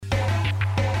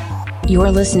You're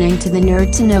listening to the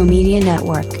Nerd to Know Media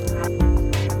Network.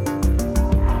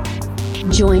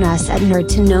 Join us at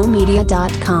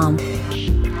nerdtoknowmedia.com.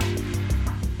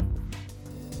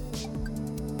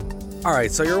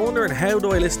 Alright, so you're wondering, how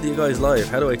do I listen to you guys live?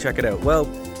 How do I check it out? Well,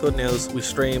 good news, we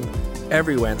stream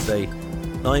every Wednesday,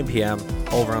 9 p.m,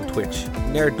 over on Twitch.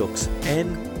 Nerddux,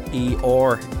 Nerdddux,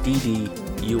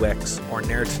 or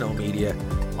Nerd to Know Media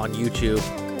on YouTube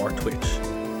or Twitch.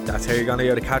 That's how you're going to be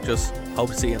able to catch us. Hope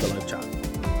to see you in the live chat.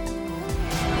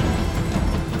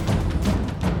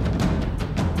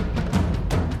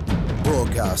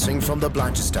 Broadcasting from the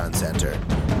Blanchistan Centre,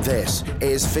 this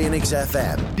is Phoenix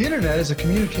FM. The internet is a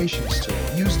communications tool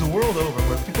used the world over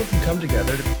where people can come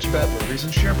together to bitch about movies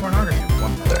and share pornography with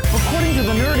one another. According to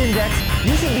the Nerd Index,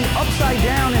 you should be upside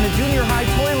down in a junior high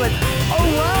toilet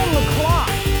around the clock.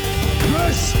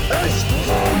 This is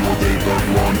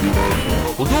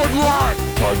We'll do it live!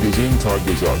 Tag goes in, tag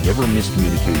goes out. Never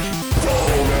miscommunication.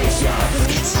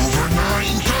 It's over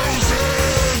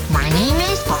 9,000! My name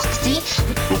is Foxy.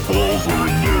 The balls are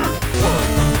in there.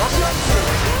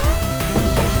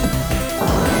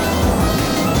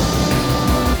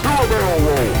 Do a barrel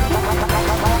roll!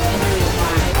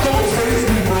 Don't face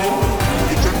me, bro!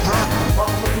 It's a trap!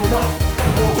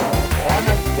 I'm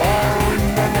a fire in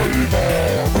my labor!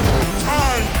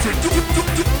 Time to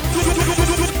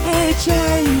Hey,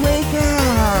 Charlie, wake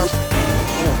up!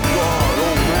 Oh, God,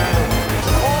 oh, man!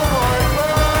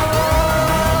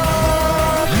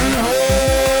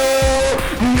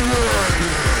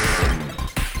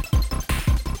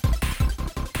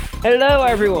 Hello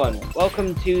everyone,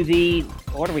 welcome to the,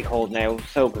 what are we called now?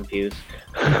 So confused.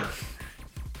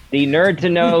 The Nerd to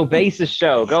Know Basis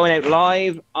Show, going out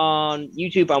live on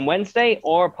YouTube on Wednesday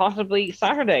or possibly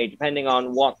Saturday, depending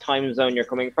on what time zone you're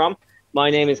coming from. My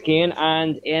name is Cian,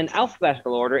 and in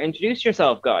alphabetical order, introduce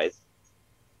yourself, guys.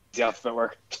 The alphabet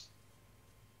work.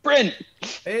 Bryn!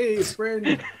 Hey, it's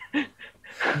Bryn.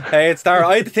 Hey, it's Dara.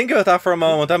 I had to think about that for a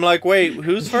moment. I'm like, wait,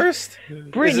 who's first?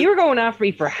 Bryn, you were going after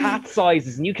me for hat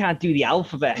sizes, and you can't do the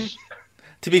alphabet.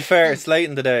 To be fair, it's late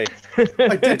in the day.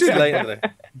 I did do It's late in the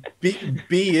day.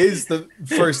 B is the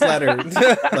first letter.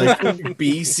 Like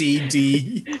B, C,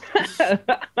 D.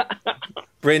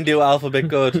 Bryn do alphabet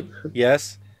good.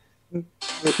 Yes? Me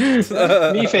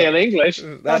fail English.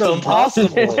 That's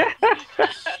impossible.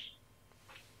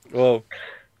 Whoa.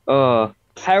 Oh,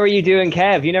 how are you doing,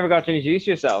 Kev? You never got to introduce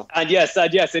yourself. And yes,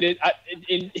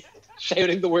 in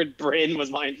shouting the word Bryn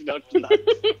was my introduction.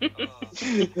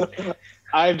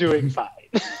 I'm doing fine.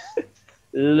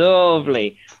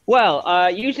 Lovely.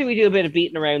 Well, usually we do a bit of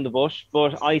beating around the bush,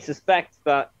 but I suspect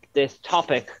that this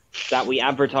topic that we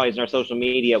advertise on our social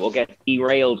media will get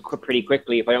derailed pretty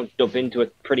quickly if I don't jump into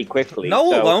it pretty quickly.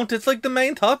 No, it won't. It's like the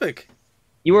main topic.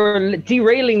 You are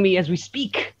derailing me as we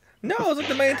speak. No, it's like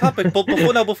the main topic. But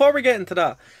before we get into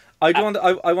that, I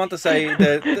want to say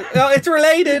that no, it's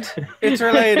related. It's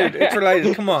related. It's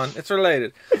related. Come on, it's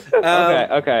related.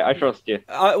 Okay, I trust you.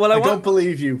 I don't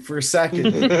believe you for a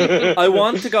second. I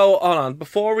want to go on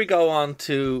before we go on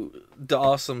to the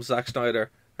awesome Zack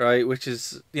Snyder, right? Which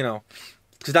is, because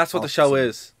that's what the show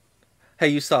is. Hey,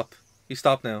 you stop. You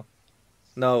stop now.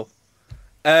 No,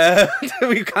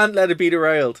 we can't let it be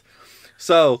derailed.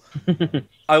 So,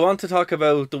 I want to talk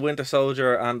about the Winter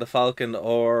Soldier and the Falcon,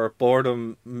 or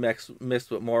boredom mixed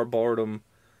with more boredom.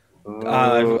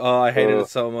 I hated it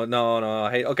so much. No, I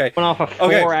hate. Okay, went off a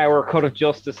 4-hour cut of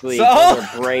Justice League. So,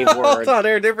 brave words.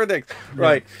 They're different things,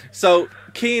 right? So,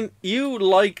 Cian, you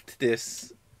liked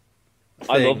this thing.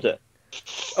 I loved it.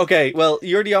 Okay, well,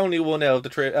 you're the only one out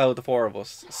of the four of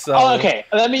us. So, okay,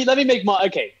 let me make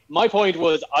my My point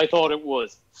was, I thought it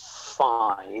was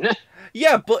fine.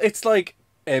 Yeah, but it's like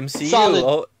MCU.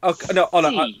 Solid.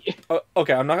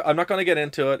 Okay, I'm not going to get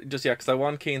into it just yet because I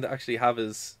want Cian to actually have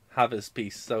his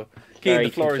piece. So, Cian, the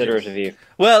floor is yours. Of you.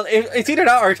 Well, it's either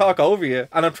that or I talk over you,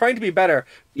 and I'm trying to be better.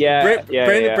 Yeah,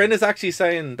 Bryn is actually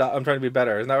saying that I'm trying to be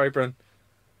better. Isn't that right, Bryn?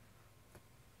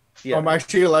 Yeah. I'm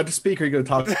actually allowed to speak, or are you going to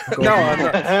talk? No, I'm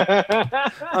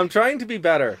not. I'm trying to be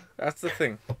better. That's the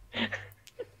thing.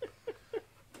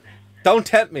 Don't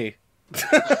tempt me.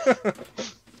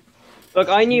 Look,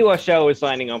 I knew what show I was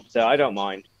signing up to. I don't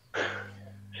mind.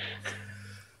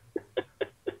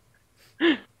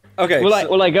 Okay. Will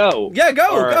I go? Yeah, go.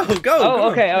 Oh, go.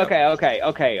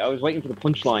 Okay. I was waiting for the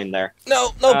punchline there.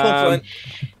 No punchline.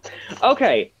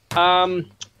 Okay.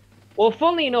 Well,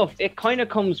 funnily enough, it kind of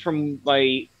comes from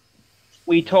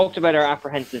we talked about our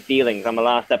apprehensive feelings on the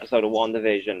last episode of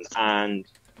WandaVision, and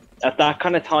that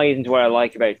kind of ties into what I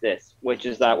like about this, which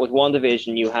is that with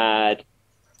WandaVision you had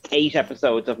 8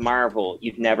 episodes of Marvel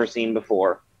you've never seen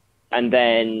before, and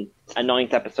then a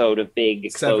ninth episode of big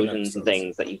explosions and episodes.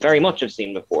 things that you very much have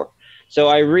seen before. So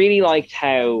I really liked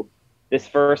how this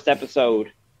first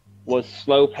episode was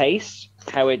slow paced,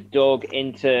 how it dug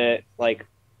into like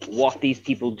what these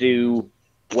people do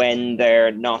when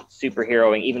they're not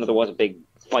superheroing, even though there was a big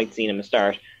fight scene in the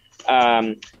start.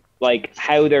 Like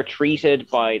how they're treated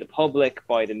by the public,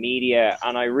 by the media,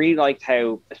 and I really liked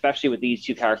how, especially with these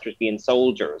two characters being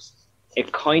soldiers,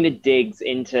 it kind of digs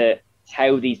into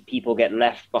how these people get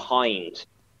left behind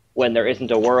when there isn't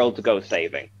a world to go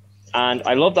saving. And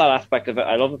I love that aspect of it.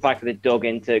 I love the fact that it dug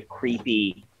into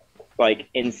creepy, like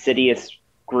insidious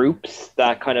groups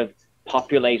that kind of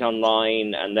populate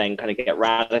online and then kind of get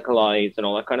radicalized and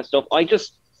all that kind of stuff. I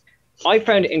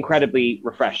found it incredibly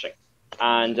refreshing.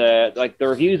 And like the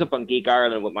reviews up on Geek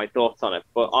Ireland with my thoughts on it,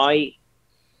 but I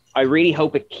really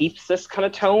hope it keeps this kind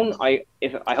of tone. I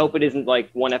hope it isn't like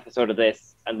one episode of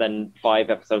this and then 5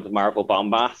 episodes of Marvel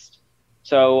bombast.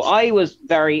 So I was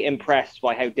very impressed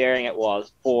by how daring it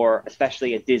was for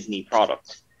especially a Disney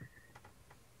product.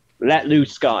 Let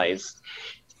loose, guys.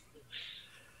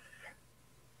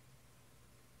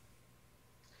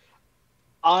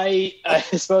 I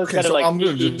suppose Okay, kind of so like I'm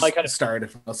going to just like kind of start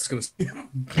if I was going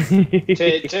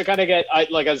to to kind of get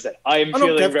like I said, I am Oh, no,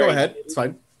 feeling Kev, very go ahead. It's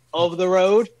fine. of the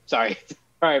road. Sorry,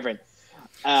 Brent.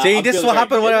 See, I'm this is feeling what very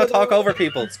happened when I middle of the talk road. over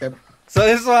people. Skip. So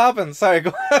this is what happens. Sorry,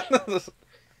 go ahead.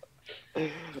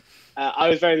 I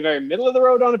was very, very middle of the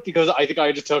road on it because I think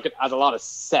I just took it as a lot of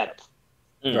setup.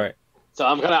 Right. So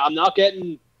I'm not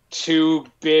getting too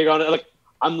big on it. Like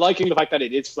I'm liking the fact that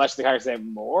it is fleshing the characters out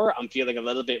more. I'm feeling a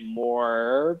little bit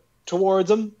more towards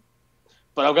them,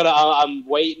 but I'm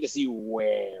waiting to see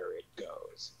where it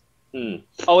goes.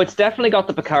 Oh, it's definitely got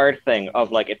the Picard thing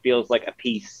of like it feels like a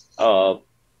piece of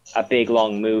a big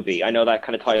long movie. I know that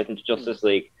kind of ties into Justice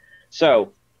League.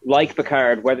 So, like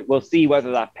Picard, we'll see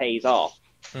whether that pays off.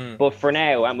 But for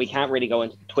now, and we can't really go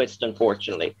into the twist,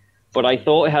 unfortunately, but I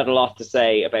thought it had a lot to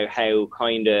say about how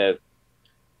kind of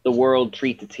the world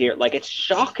treats its hero. Like, it's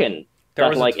shocking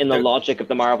that, like, in the logic of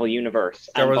the Marvel Universe,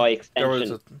 and by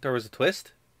extension... There was a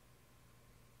twist?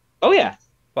 Oh, yeah.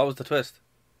 What was the twist?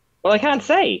 Well, I can't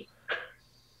say.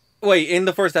 Wait, in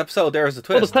the first episode, there was a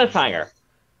Well, twist? the cliffhanger.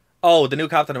 Oh, the new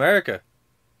Captain America.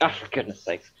 Oh, for goodness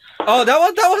sakes. Oh, that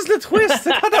was the twist.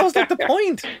 I thought that was like the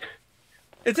point.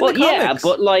 It's in the comics. Yeah,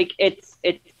 but like it's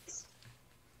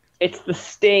the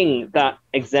sting that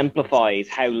exemplifies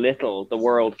how little the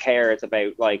world cares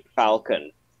about like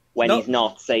Falcon when he's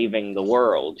not saving the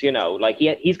world. You know, like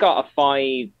he's got a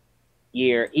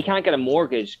 5-year. He can't get a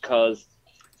mortgage because.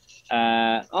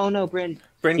 Oh no, Bryn.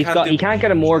 He can't get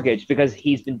a mortgage because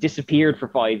he's been disappeared for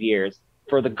 5 years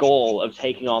for the goal of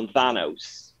taking on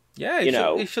Thanos. Yeah,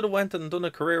 he should have went and done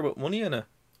a career with money in it.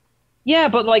 Yeah,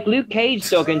 but like Luke Cage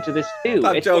dug into this too.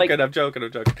 I'm joking. Like, I'm joking.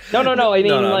 No. I mean,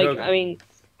 No, I mean,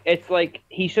 it's like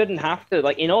he shouldn't have to.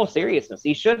 Like, in all seriousness,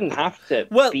 he shouldn't have to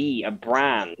be a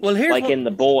brand. Like in The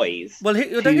Boys,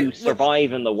 to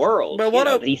survive in the world.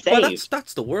 But he saved. Well,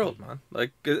 that's the world, man.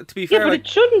 Like, to be fair, yeah, but it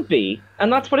shouldn't be,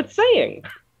 and that's what it's saying.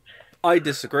 I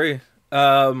disagree.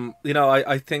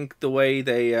 I think the way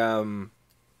they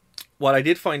what I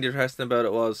did find interesting about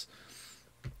it was,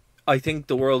 I think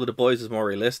the world of The Boys is more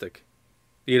realistic.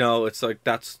 You know, it's like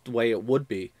that's the way it would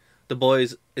be. The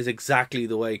Boys is exactly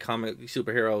the way comic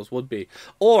superheroes would be,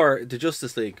 or the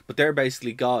Justice League, but they're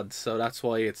basically gods, so that's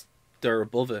why they're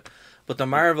above it. But the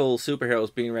Marvel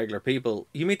superheroes being regular people,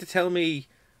 you mean to tell me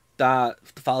that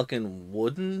the Falcon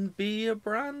wouldn't be a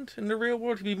brand in the real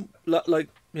world? He'd be like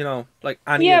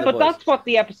any. Yeah, of the but boys. that's what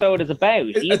the episode is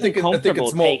about. I think it's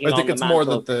more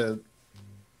that the.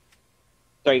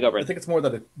 Sorry, go, Brent. I think it's more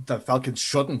that the Falcon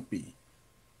shouldn't be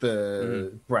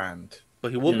the brand, but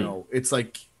he would. You know, it's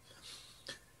like.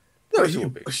 No,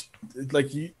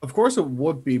 of course it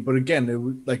would be, but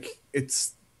again,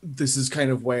 this is kind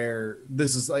of where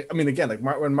this is like. I mean, again, like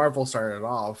when Marvel started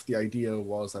off, the idea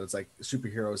was that it's like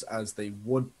superheroes as they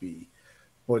would be,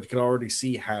 but you can already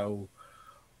see how,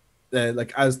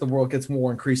 like, as the world gets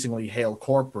more increasingly hail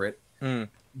corporate,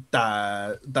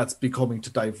 that's becoming to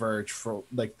diverge from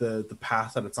like the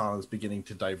path that it's on is beginning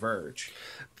to diverge.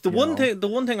 The one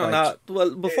thing on that.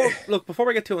 Well, before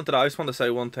we get too into that, I just want to say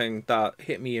one thing that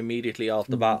hit me immediately off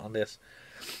the bat on this.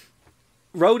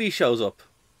 Rhodey shows up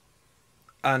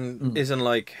and isn't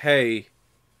like, "Hey,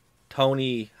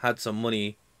 Tony had some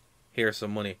money. Here's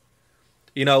some money,"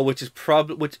 you know, which is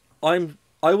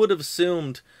I would have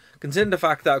assumed, considering the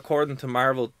fact that according to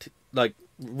Marvel, like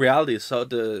reality, so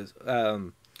the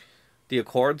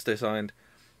accords they signed,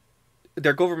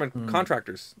 they're government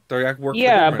contractors. They work for the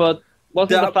government. But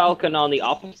wasn't the Falcon on the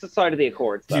opposite side of the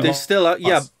Accords? Though? They still,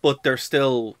 but they're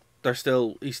still they're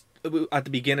still. He's at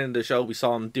the beginning of the show. We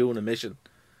saw him doing a mission,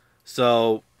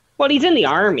 so. Well, he's in the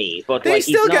army, but he's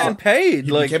still getting paid.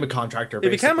 He became a contractor. He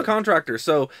became a contractor.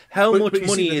 So how much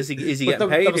money is he getting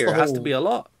paid here? It has to be a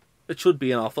lot. It should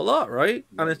be an awful lot, right?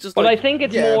 And it's just. But I think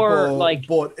it's more like.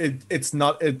 But it's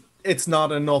not. It's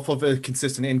not enough of a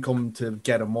consistent income to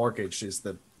get a mortgage. Is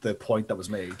the point that was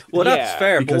made? Well, that's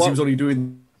fair. Because he was only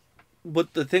doing.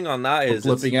 But the thing on that is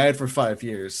flipping out for 5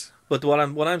 years. But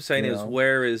what I'm saying is,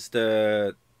 where is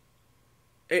the?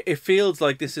 It feels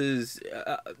like this is.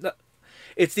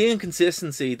 It's the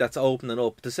inconsistency that's opening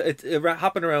up. It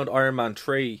happened around Iron Man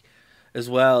 3 as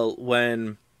well,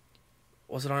 when...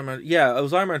 Was it Iron Man? Yeah, it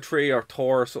was Iron Man 3 or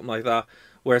Thor or something like that,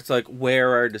 where it's like,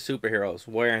 where are the superheroes?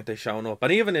 Why aren't they showing up?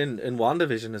 And even in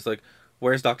WandaVision, it's like,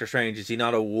 where's Doctor Strange? Is he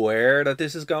not aware that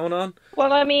this is going on?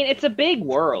 Well, I mean, it's a big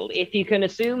world. If you can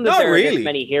assume that there are this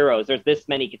many heroes, there's this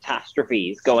many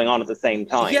catastrophes going on at the same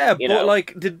time. Yeah, but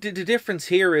like the difference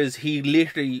here is he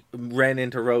literally ran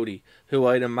into Rhodey, who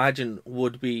I'd imagine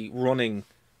would be running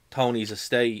Tony's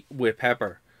estate with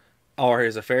Pepper or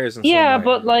his affairs and yeah,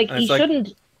 but like he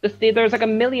shouldn't. There's like a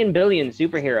million billion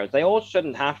superheroes. They all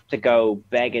shouldn't have to go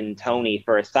begging Tony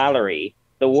for a salary.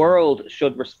 The world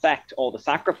should respect all the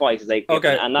sacrifices they've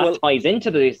given, and that ties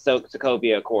into the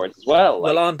Sokovia Accords as well.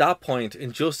 Well, on that point,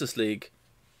 in Justice League,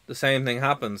 the same thing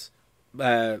happens.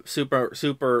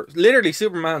 Literally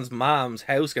Superman's mom's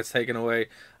house gets taken away,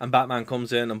 and Batman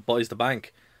comes in and buys the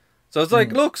bank. So it's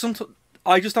like, look,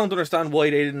 I just don't understand why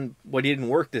they didn't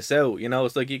work this out. You know,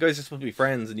 it's like you guys are supposed to be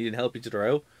friends and you didn't help each other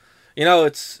out. You know,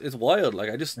 it's wild. Like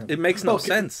it makes no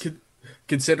sense.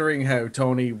 Considering how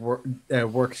Tony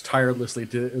worked tirelessly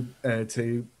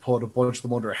to put a bunch of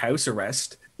them under house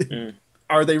arrest,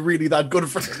 are they really that good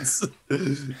friends?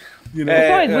 You know,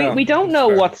 besides, we don't know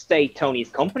what state Tony's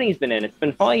company's been in. It's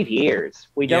been 5 years.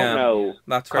 We don't know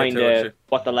kind of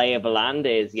what the lay of the land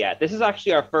is yet. This is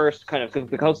actually our first kind of,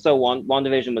 because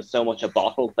WandaVision was so much a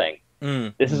bottle thing.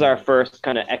 This is our first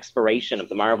kind of exploration of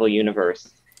the Marvel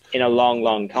Universe in a long,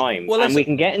 long time. Well, and we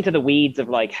can get into the weeds of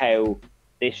like how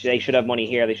they should have money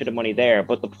here, they should have money there.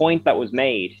 But the point that was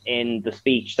made in the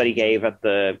speech that he gave at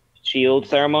the Shield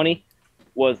ceremony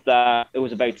was that it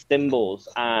was about symbols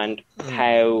and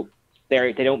how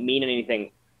they don't mean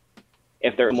anything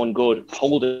if they're someone good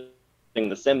holding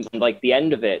the symbol. And like the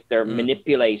end of it, they're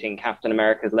manipulating Captain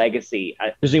America's legacy,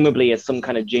 presumably as some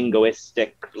kind of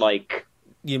jingoistic, like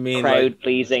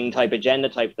crowd-pleasing type agenda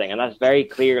type thing. And that's very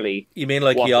clearly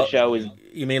what the show is.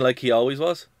 You mean like he always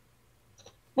was?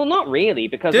 Well, not really,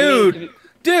 because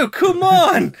Dude, come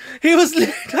on! He was.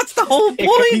 That's the whole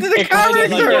point of the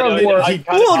character.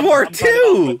 World War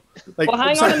II. Well,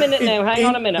 hang on a minute now. Hang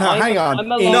on a minute. Hang on.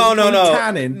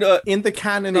 In the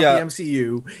canon of the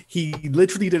MCU, he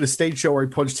literally did a stage show where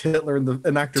he punched Hitler and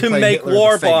an actor to make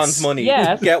war bonds money.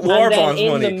 Yes, get war bonds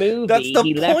in money. In the movie, that's the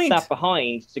he point. Left that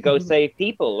behind to go save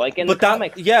people. Like in but the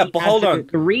comics. Yeah, but hold on.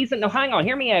 The reason. No, hang on.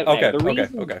 Hear me out. Okay. Now. The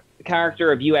reason the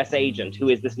character of U.S. Agent, who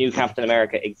is this new Captain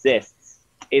America, exists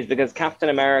is because Captain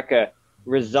America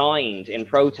resigned in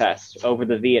protest over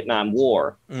the Vietnam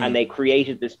War, and they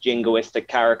created this jingoistic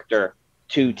character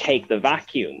to take the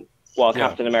vacuum while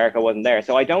Captain America wasn't there.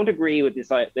 So I don't agree with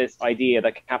this idea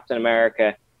that Captain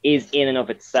America is in and of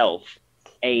itself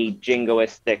a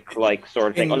jingoistic like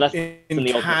sort of thing, unless in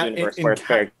the Ultimate Universe where it's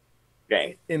fair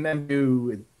game. In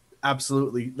MCU,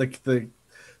 absolutely, like the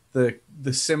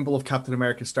symbol of Captain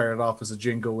America started off as a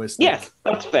jingoistic. Yes,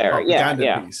 that's fair.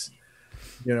 Yeah. Piece,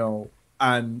 you know,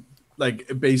 and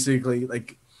like basically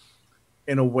like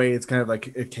in a way it's kind of like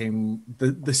it came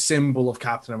the symbol of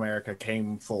Captain America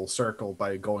came full circle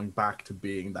by going back to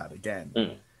being that again.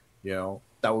 You know,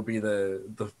 that would be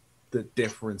the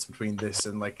difference between this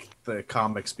and like the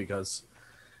comics, because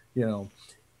you know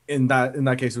in that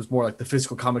case it was more like the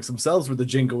physical comics themselves were the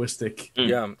jingoistic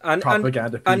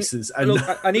propaganda pieces,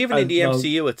 and even in the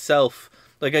MCU itself,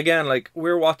 like again, like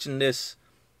we're watching this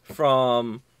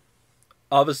from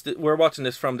obviously we're watching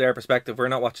this from their perspective. We're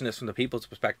not watching this from the people's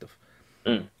perspective.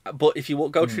 But if you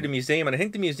go through the museum, and I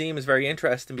think the museum is very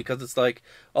interesting because it's like,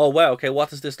 oh wow, okay,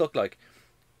 what does this look like?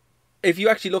 If you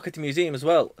actually look at the museum as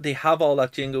well, they have all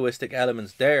that jingoistic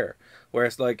elements there, where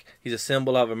it's like he's a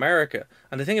symbol of America.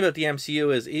 And the thing about the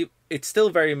MCU is it's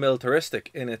still very militaristic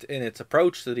in its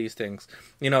approach to these things.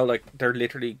 You know, like they're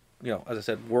literally, you know, as I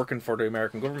said, working for the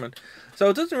American government. So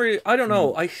it doesn't really, I don't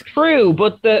know. True,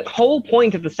 but the whole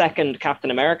point of the second Captain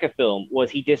America film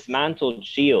was he dismantled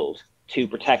S.H.I.E.L.D. to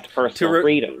protect personal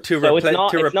freedom. So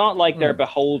it's not like they're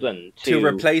beholden to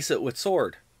replace it with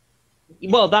S.W.O.R.D.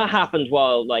 Well, that happened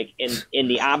while, like, in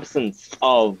the absence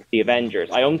of the Avengers.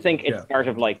 I don't think it's part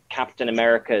of, like, Captain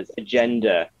America's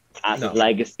agenda as No. his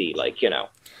legacy, like, you know.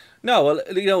 No, well,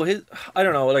 you know, I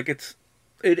don't know, like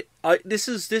this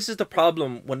is the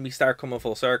problem when we start coming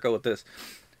full circle with this.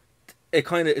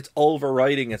 It's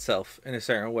overriding itself in a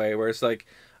certain way, where it's like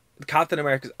Captain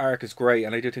America's arc is great,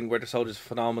 and I do think Winter Soldier is a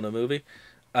phenomenal movie,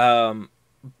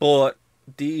 but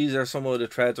these are some of the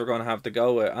threads we're going to have to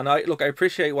go with. And I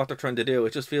appreciate what they're trying to do.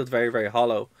 It just feels very, very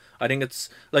hollow. I think it's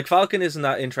like Falcon isn't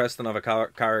that interesting of a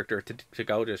character to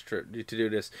go this to do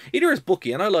this. Either is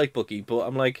Bucky, and I like Bucky, but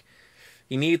I'm like,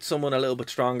 you need someone a little bit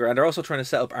stronger. And they're also trying to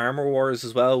set up Armor Wars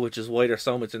as well, which is why there's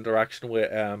so much interaction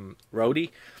with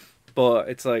Rhodey. But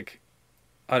it's like,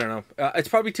 I don't know. It's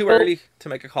probably too early to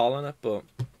make a call on it, but.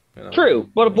 You know. True,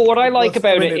 but what I like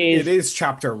about it is... It is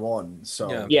chapter 1,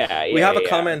 so... Yeah, we have a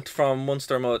comment from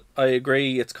Munster Mutt. I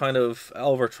agree, it's kind of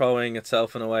overthrowing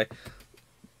itself in a way.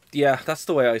 Yeah, that's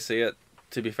the way I see it,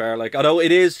 to be fair. Like, although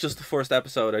it is just the first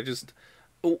episode,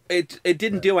 it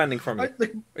didn't do anything for me.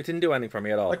 It didn't do anything for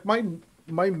me at all. Like,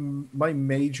 my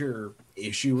major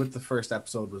issue with the first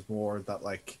episode was more that,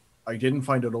 like, I didn't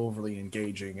find it overly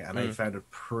engaging, and I found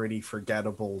it pretty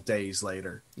forgettable days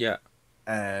later. Yeah.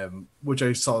 Which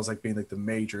I saw as like being like the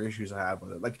major issues I had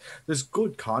with it. Like, there's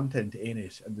good content in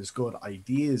it and there's good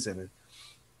ideas in it,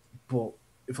 but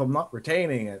if I'm not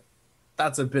retaining it,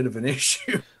 that's a bit of an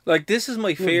issue. Like, this is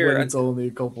my fear. When it's only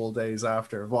a couple of days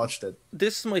after I've watched it.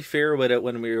 This is my fear with it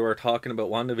when we were talking about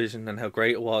WandaVision and how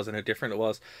great it was and how different it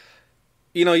was.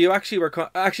 You know, you actually were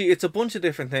it's a bunch of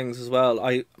different things as well.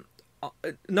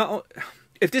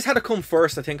 If this had to come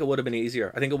first, I think it would have been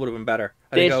easier. I think it would have been better.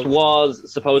 This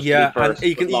was supposed to be first,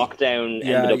 but lockdown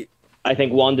ended up... I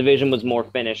think WandaVision was more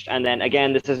finished. And then,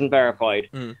 again, this isn't verified.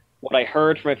 What I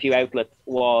heard from a few outlets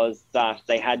was that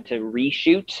they had to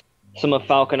reshoot some of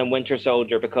Falcon and Winter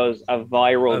Soldier because a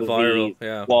viral disease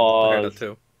was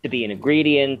to be an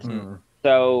ingredient.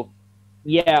 So,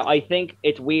 yeah, I think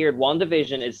it's weird.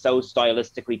 WandaVision is so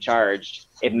stylistically charged,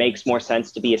 it makes more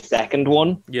sense to be a second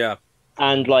one. Yeah.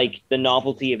 And, like, the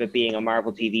novelty of it being a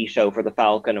Marvel TV show for the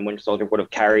Falcon and Winter Soldier would have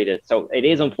carried it. So it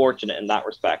is unfortunate in that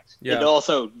respect. Yeah. It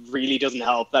also really doesn't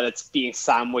help that it's being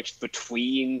sandwiched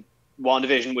between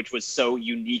WandaVision, which was so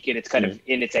unique in its kind of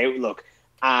in its outlook,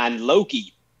 and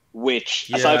Loki, which,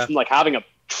 aside from, like, having a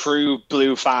true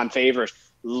blue fan favorite,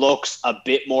 looks a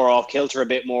bit more off kilter, a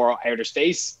bit more outer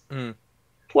space.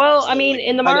 Well, I mean,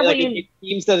 in the Marvel... it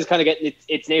seems that it's kind of getting...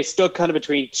 It's now stuck kind of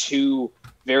between two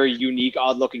very unique,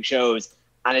 odd-looking shows,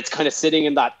 and it's kind of sitting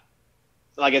in that,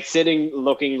 like, it's sitting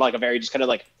looking like a very just kind of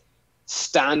like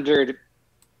standard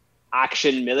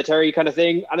action military kind of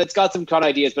thing, and it's got some kind of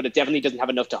ideas, but it definitely doesn't have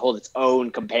enough to hold its own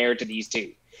compared to these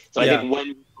two. So I think when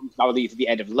it comes probably to the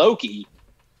end of Loki,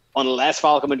 unless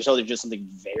Falcon Winter Soldier does something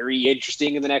very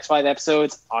interesting in the next 5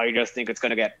 episodes, I just think it's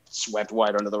going to get swept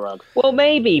wide under the rug. Well,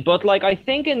 maybe, but, like, I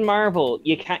think in Marvel,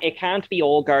 it can't be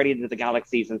all Guardians of the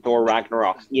Galaxies and Thor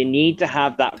Ragnarok. You need to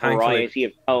have that variety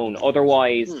of tone.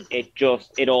 Otherwise,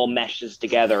 it all meshes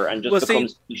together and just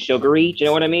becomes too sugary. Do you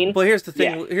know what I mean? Well, here's the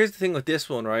thing. Yeah. Here's the thing with this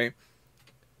one, right?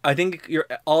 I think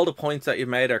all the points that you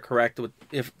made are correct with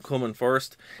if coming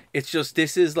first. It's just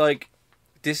this is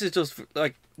just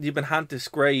like you've been handed this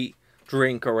great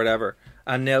drink or whatever,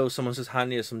 and now someone's just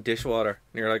handing you some dishwater,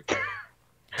 and you're like,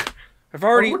 I've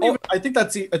already. I think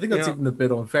that's even a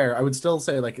bit unfair. I would still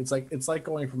say it's like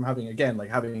going from having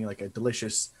like a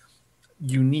delicious,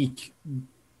 unique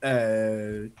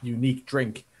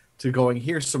drink to going,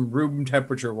 here's some room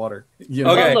temperature water. You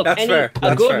know? Okay, well, look, that's fair.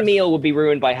 A good meal would be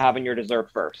ruined by having your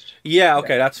dessert first. Yeah,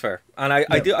 okay, that's fair. And I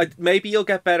maybe you'll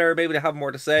get better, maybe they have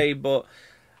more to say, but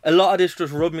a lot of this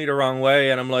just rubbed me the wrong way,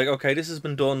 and I'm like, okay, this has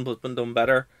been done, but been done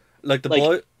better. Like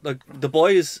the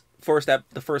boys'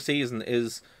 the first season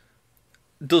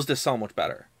does this so much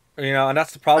better. You know, and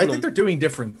that's the problem. I think they're doing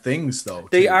different things, though.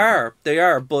 They are,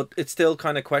 but it's still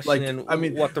kind of questioning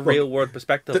what the real world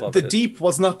perspective of it is. The Deep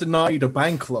was not denied a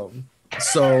bank loan,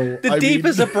 so the Deep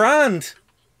is a brand.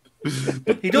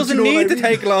 He doesn't need to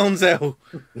take loans out.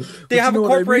 They have a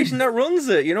corporation that runs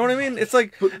it. You know what I mean? It's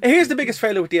like, here's the biggest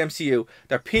failure with the MCU: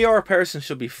 their PR person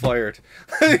should be fired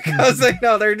because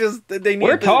they need.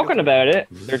 We're talking about it.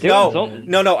 They're doing something.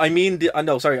 No. I mean the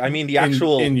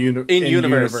actual in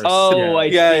universe. Oh,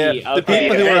 I see. Yeah. The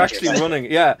people who are actually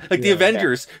running. Yeah, like the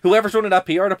Avengers. Whoever's running that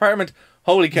PR department.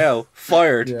 Holy cow!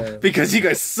 Fired because you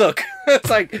guys suck. It's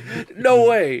like, no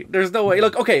way. There's no way.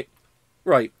 Look, okay,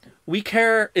 right. We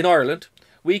care in Ireland.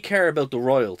 We care about the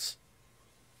royals.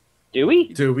 Do we?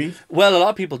 Do we? Well, a lot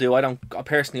of people do. I don't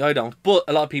personally. I don't, but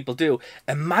a lot of people do.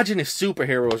 Imagine if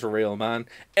superheroes were real, man.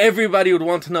 Everybody would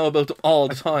want to know about them all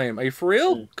the time. Are you for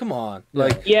real? Come on,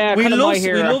 like Yeah, we kind of love My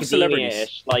Hero we love celebrities.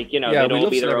 Academia-ish. Like, you know, Yeah, they'd we all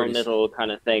love be their own celebrities. little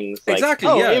kind of things. Like, Exactly.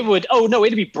 Oh, yeah. it would. Oh no,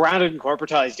 it'd be branded and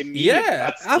corporatized immediately. Yeah,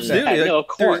 That's- absolutely. Yeah, no, Like, of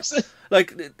course.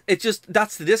 Like it just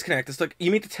that's the disconnect. It's like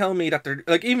you mean to tell me that they're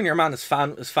like even your man is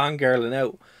fangirling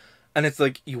out, and it's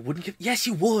like you wouldn't give. Yes,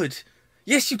 you would.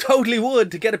 Yes, you totally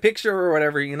would to get a picture or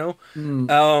whatever, you know.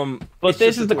 But it's this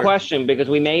just is the weird. question, because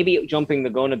we may be jumping the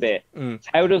gun a bit.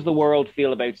 How does the world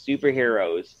feel about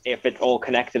superheroes if it's all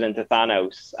connected into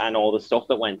Thanos and all the stuff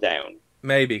that went down?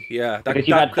 Maybe, yeah. Because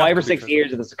you've had 5 or 6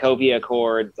 years of the Sokovia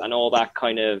Accords and all that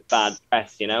kind of bad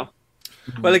press, you know?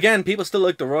 Well, again, people still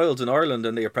like the royals in Ireland,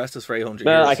 and they oppressed us for 800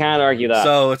 Well, years. I can't argue that.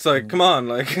 So it's like, come on,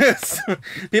 like people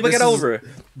This get over it.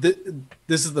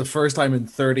 This is the first time in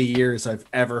 30 years I've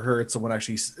ever heard someone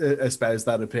actually espouse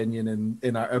that opinion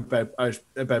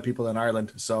about people in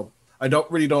Ireland. So I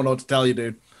don't know what to tell you,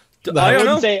 dude. I don't know.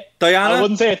 wouldn't say Diana? I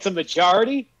wouldn't say it's a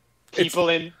majority. People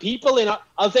in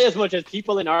I'll say as much as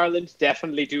people in Ireland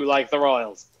definitely do like the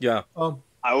Royals. Yeah.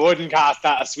 I wouldn't cast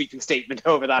that a sweeping statement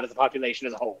over that as a population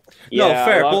as a whole. No, Yeah,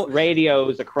 fair, a lot- but-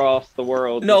 radios across the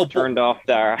world No, just turned off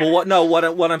there. But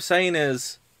what I'm saying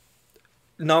is,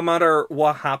 no matter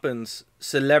what happens,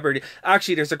 celebrity.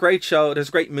 Actually, there's a great show. There's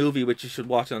a great movie which you should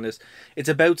watch on this. It's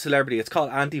about celebrity. It's called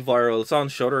Antiviral. It's on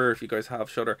Shudder if you guys have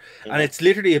Shudder, and it's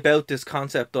literally about this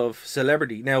concept of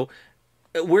celebrity. Now,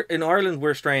 we're in Ireland.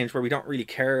 We're strange where we don't really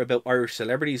care about Irish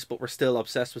celebrities, but we're still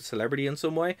obsessed with celebrity in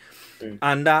some way,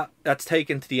 and that's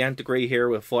taken to the nth degree here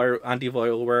with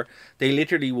Antiviral, where they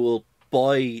literally will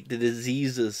buy the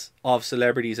diseases of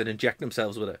celebrities and inject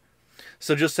themselves with it.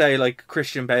 So just say like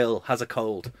Christian Bale has a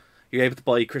cold. You're able to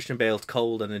buy Christian Bale's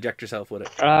cold and inject yourself with it.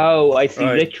 Oh, I see.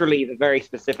 Right. Literally the very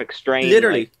specific strain.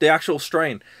 Literally, like- the actual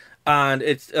strain. And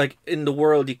it's like in the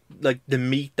world, like the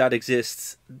meat that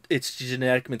exists, it's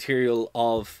genetic material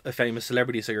of a famous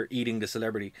celebrity. So you're eating the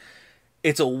celebrity.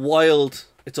 It's a wild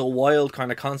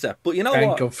kind of concept. But you know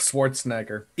Bank what? of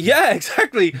Schwarzenegger. Yeah,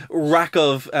 exactly. Rack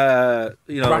of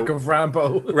Rack of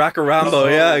Rambo. Rack of Rambo.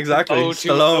 Yeah, exactly.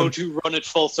 Stallone. to run it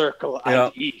full circle and Yeah.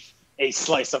 eat a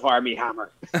slice of Army Hammer.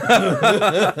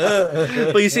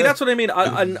 But you see, that's what I mean.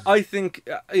 I think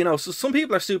so some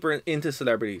people are super into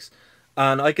celebrities,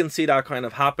 and I can see that kind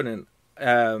of happening.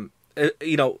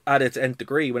 At its nth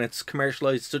degree when it's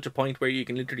commercialized to such a point where you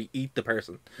can literally eat the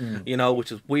person,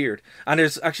 which is weird. And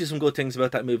there's actually some good things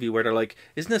about that movie where they're like,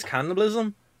 "Isn't this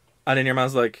cannibalism?" And then your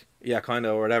man's like, "Yeah, kind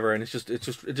of," or whatever. And it's just you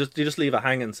just leave it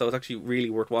hanging. So it's actually really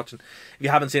worth watching. If you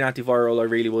haven't seen Antiviral, I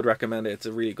really would recommend it. It's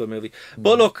a really good movie.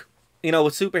 But look, with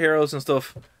superheroes and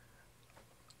stuff,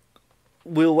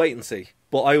 we'll wait and see.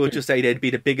 But I would just say they'd be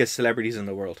the biggest celebrities in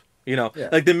the world.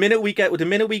 Like the minute we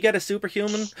get a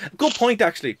superhuman, good point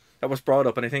actually that was brought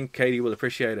up, and I think Katie will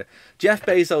appreciate it. Jeff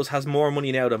Bezos has more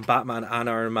money now than Batman and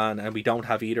Iron Man, and we don't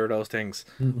have either of those things.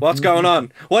 What's going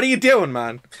on? What are you doing,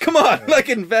 man? Come on,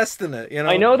 invest in it.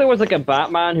 I know there was like a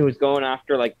Batman who was going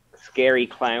after like scary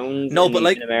clowns. No, but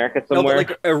in America somewhere. No,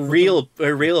 but a real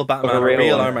Batman, A a real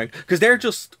real one. Iron Man, because they're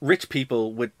just rich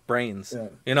people with brains.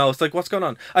 Yeah. It's like, what's going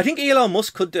on? I think Elon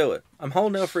Musk could do it. I'm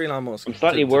holding out for Elon Musk. I'm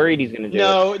slightly worried he's going to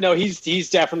do it. No, he's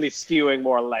definitely skewing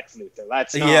more Lex Luthor.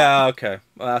 That's not. Yeah, okay.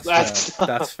 Well, That's fair.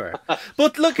 That's fair.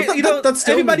 But look, That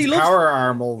still everybody needs loves power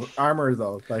armor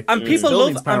though. Like, and it people still love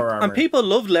needs power and armor. people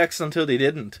loved Lex until they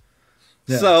didn't.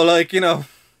 Yeah. So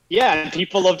Yeah, and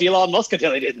people loved Elon Musk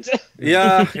until he didn't.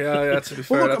 yeah. To be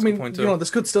fair, Well, look, that's I mean, a good point too. this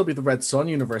could still be the Red Sun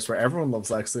universe where everyone loves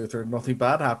Lex Luthor. Nothing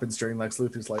bad happens during Lex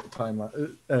Luthor's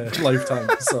lifetime.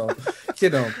 So,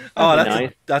 Oh,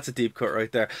 Nice. that's a deep cut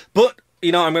right there. But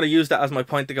I'm going to use that as my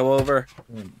point to go over.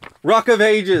 Rock of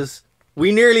Ages,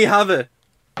 we nearly have it,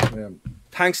 yeah.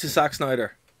 thanks to Zack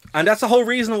Snyder, and that's the whole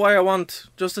reason why I want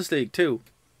Justice League 2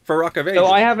 for Rock of Ages. So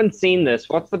I haven't seen this.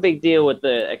 What's the big deal with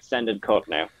the extended cut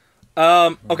now?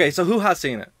 Okay, so who has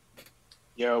seen it?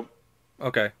 Yo.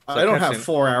 Okay, so I don't Kev's have seen it.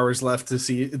 4 hours left to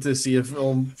see a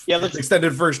film, Yeah, let's-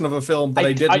 extended version of a film that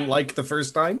I didn't like the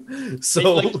first time.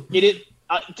 So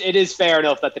It is fair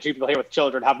enough that the two people here with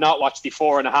children have not watched the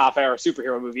 4.5-hour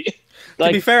superhero movie.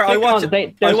 To be fair, I click watched on-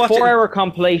 it. There's I watched it. 4-hour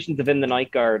compilations of In the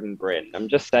Night Garden, Bryn. I'm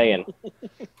just saying.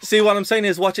 See, what I'm saying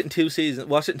is watch it in 2 seasons.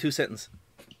 Watch it in 2 sittings.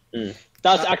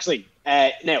 That's actually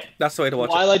now. That's the way to watch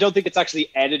While it. I don't think it's actually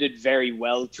edited very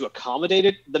well to accommodate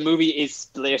it, the movie is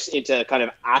split into kind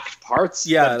of act parts.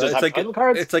 Yeah, that does it's have title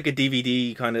cards. it's like a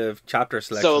DVD kind of chapter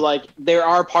selection. So like there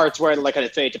are parts where like kind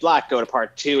of fade to black, go to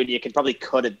part 2, and you can probably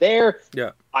cut it there.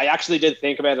 Yeah. I actually did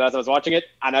think about it as I was watching it,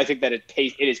 and I think that it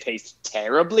is paced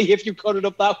terribly if you cut it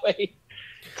up that way.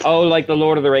 Oh, like the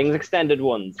Lord of the Rings extended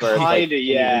ones, where it's like, Kinda,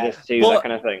 yeah. Just do But- that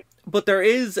kind of thing. But there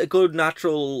is a good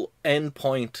natural end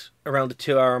point around the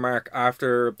 2 hour mark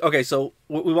after. Okay, so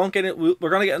we won't get it. We're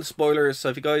gonna get into spoilers. So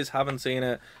if you guys haven't seen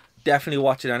it, definitely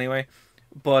watch it anyway.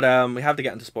 But we have to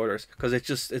get into spoilers because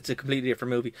it's a completely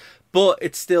different movie. But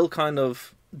it's still kind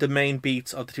of the main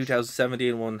beats of the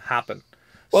 2017 one happen.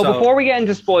 Well, So- before we get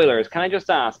into spoilers, can I just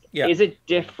ask, Yeah. is it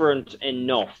different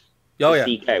enough Oh to yeah,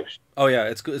 seek out? oh yeah,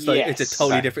 it's good. It's like it's a Yes.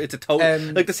 totally different. It's a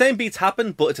total like the same beats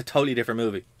happen, but it's a totally different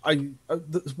movie. One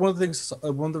of the things,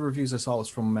 one of the reviews I saw was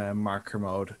from Mark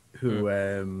Kermode, who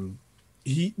the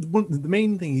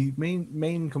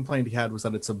main complaint he had was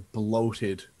that it's a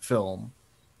bloated film.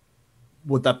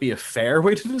 Would that be a fair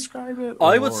way to describe it?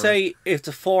 I would or- say it's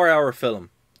a 4 hour film.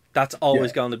 That's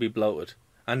always Yeah. going to be bloated,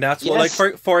 and that's what Yes.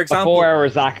 like for A example. 4-hour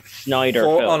Zack Snyder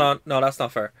film. Oh no, that's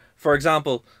not fair. For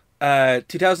example,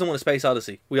 2001: A Space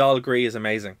Odyssey, we all agree is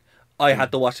amazing. I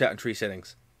had to watch that in 3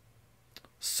 sittings.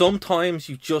 Sometimes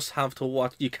you just have to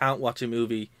watch. You can't watch a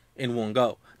movie in one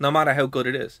go, no matter how good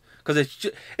it is, because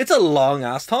it's a long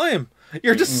ass time.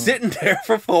 You're just sitting there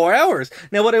for 4 hours.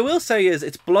 Now, what I will say is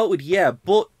it's bloated, yeah,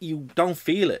 but you don't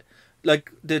feel it. Like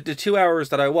the 2 hours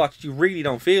that I watched, you really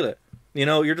don't feel it. You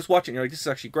know, you're just watching. You're like, this is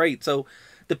actually great. So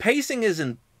the pacing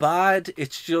isn't bad.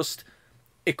 It's just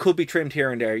it could be trimmed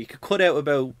here and there. You could cut out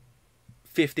about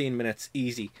 15 minutes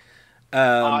easy.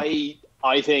 I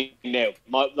think no.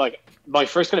 My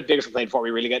first kind of biggest complaint before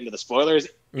we really get into the spoilers,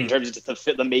 in terms of just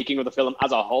the making of the film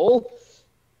as a whole,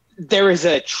 there is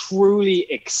a truly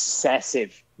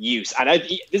excessive use, and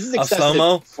this is Of excessive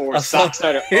slow-mo? for Of Zack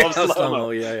Snyder Yeah, of slow-mo. slow-mo,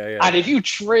 yeah. And if you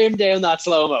trim down that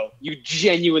slow-mo, you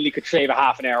genuinely could shave a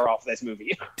half an hour off this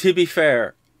movie. To be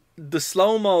fair, the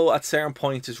slow-mo at certain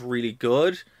points is really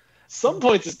good. Some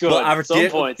points is good, But some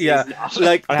points yeah, is not.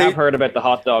 like I have heard about the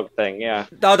hot dog thing, yeah.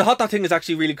 No, the hot dog thing is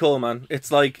actually really cool, man. It's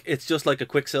just like a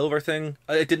Quicksilver thing.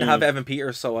 It didn't have Evan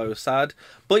Peters, so I was sad.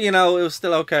 But it was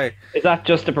still okay. Is that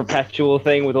just a perpetual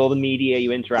thing with all the media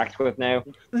you interact with now?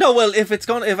 No, well, if it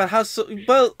has,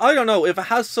 I don't know. If it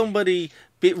has somebody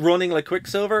running like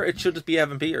Quicksilver, it should just be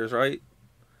Evan Peters, right?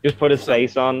 Just put his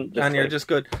face on. And you're just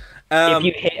good. If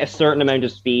you hit a certain amount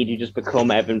of speed, you just become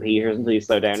Evan Peters until you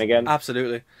slow down again.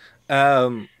 Absolutely.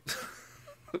 We're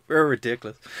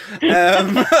ridiculous.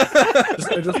 I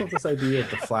just love this idea of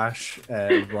the Flash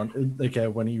run,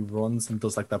 when he runs and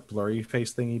does like that blurry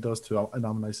face thing he does to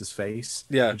anonymize his face.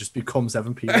 Yeah. It just becomes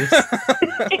Evan Peters.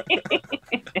 That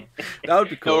would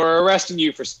be cool. So we're arresting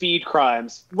you for speed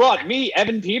crimes. What, me,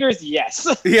 Evan Peters? Yes.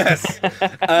 Yes.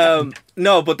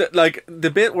 No, but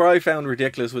the bit where I found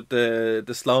ridiculous with the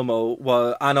slow-mo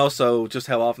was, and also just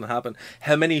how often it happened,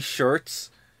 how many shirts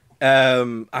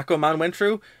Aquaman went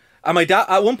through. And my dad,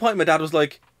 at one point, my dad was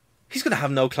like, he's going to have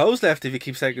no clothes left if he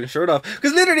keeps taking his shirt off.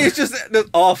 Because literally it's just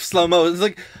off slow-mo. It's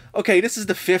like, okay, this is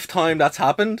the 5th time that's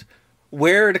happened.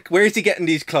 Where is he getting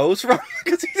these clothes from?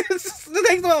 Because he just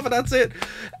takes them off and that's it.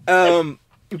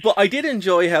 But I did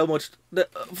enjoy how much...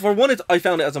 For one, I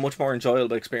found it as a much more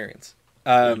enjoyable experience.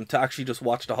 To actually just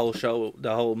watch the whole show,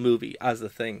 the whole movie as a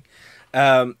thing.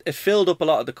 It filled up a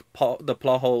lot of the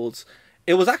plot holes.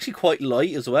 It was actually quite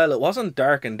light as well. It wasn't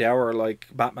dark and dour like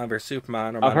Batman vs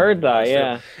Superman. Or I've heard that,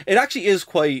 yeah. It actually is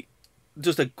quite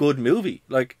just a good movie.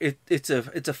 Like it's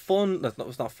a fun.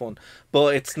 It's not fun,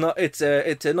 but it's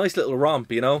a nice little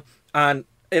romp, And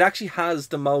it actually has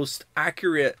the most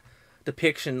accurate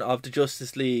depiction of the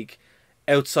Justice League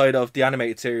outside of the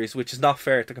animated series, which is not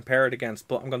fair to compare it against,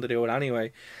 but I'm going to do it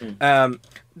anyway.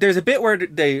 There's a bit where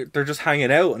they're just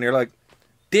hanging out, and you're like,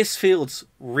 this feels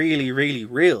really, really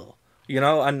real.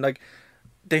 And like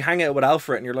they hang out with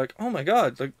Alfred and you're like, oh my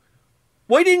god, like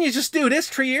why didn't you just do this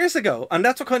 3 years ago? And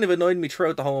that's what kind of annoyed me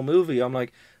throughout the whole movie. I'm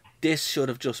like, this should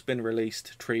have just been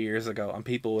released 3 years ago and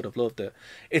people would have loved it.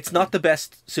 It's not the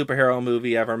best superhero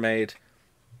movie ever made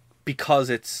because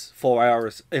it's 4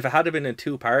 hours. If it had been in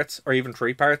 2 parts or even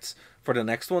 3 parts for the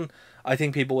next one, I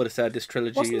think people would have said this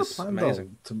trilogy Wasn't the is plan,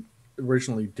 amazing. though, to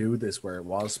originally do this where it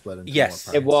was split into Yes.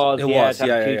 more It was, It yeah, was, to have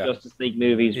yeah, two yeah. Justice League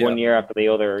movies Yeah. one year after the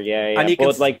other, yeah. And you can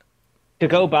But like to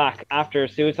go back after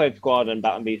Suicide Squad and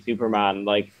Batman v Superman,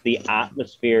 like the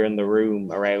atmosphere in the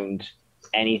room around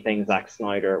anything Zack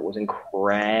Snyder was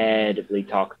incredibly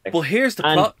toxic. But here's the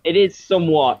and plot. it is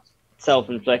somewhat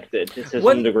self-inflicted to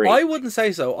some degree. I wouldn't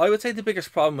say so. I would say the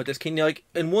biggest problem with this,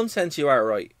 in one sense you are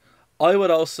right. I would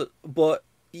also, but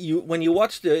when you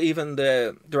watch even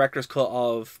the director's cut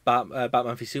of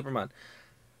Batman v Superman,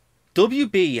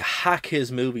 WB hack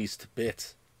his movies to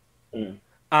bits,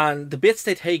 and the bits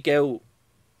they take out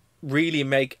really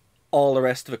make all the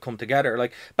rest of it come together.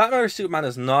 Like Batman v Superman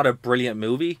is not a brilliant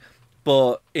movie,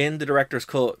 but in the director's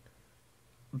cut,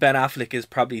 Ben Affleck is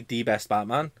probably the best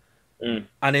Batman.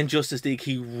 And in Justice League,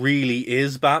 he really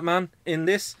is Batman in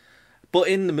this. But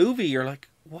in the movie, you're like,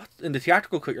 what? In the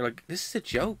theatrical cut, you're like, this is a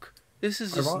joke. This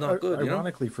is just not good.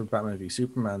 Ironically, for Batman v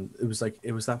Superman, it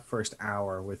was that first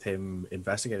hour with him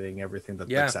investigating everything that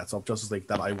like, sets up Justice League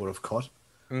that I would have cut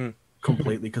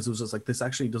completely, because it was just like, this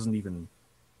actually doesn't even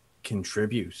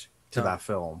contribute to that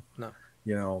film. No.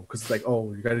 You know, because it's like,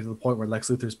 oh, you got to the point where Lex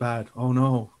Luthor's bad. Oh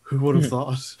no, who would have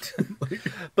thought?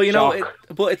 But you know,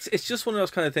 it's just one of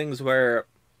those kind of things where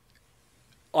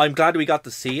I'm glad we got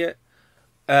to see it.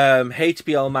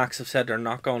 HBO Max have said they're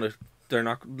not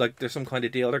like, there's some kind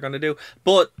of deal they're going to do,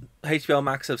 but HBO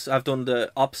Max have done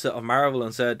the opposite of Marvel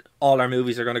and said all our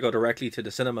movies are going to go directly to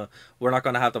the cinema. We're not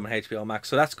going to have them on HBO Max,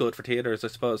 so that's good for theaters, I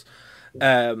suppose.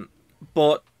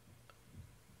 But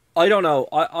I don't know.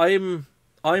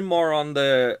 I'm more on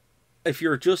the, if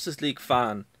you're a Justice League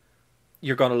fan,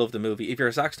 you're going to love the movie. If you're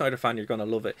a Zack Snyder fan, you're going to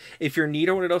love it. If you're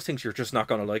neither one of those things, you're just not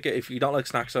going to like it. If you don't like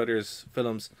Zack Snyder's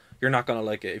films, you're not going to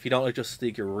like it. If you don't like Justice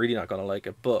League, you're really not going to like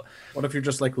it. But what if you're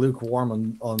just like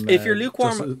lukewarm on if you're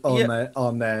lukewarm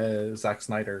on Zack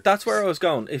Snyder? That's where I was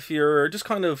going. If you're just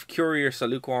kind of curious or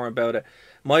lukewarm about it,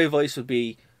 my advice would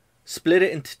be split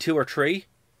it into 2 or 3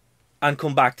 and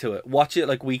come back to it. Watch it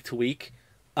like week to week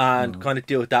and kind of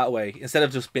do it that way instead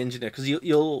of just binging it, because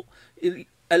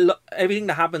everything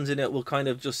that happens in it will kind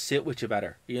of just sit with you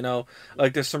better, you know?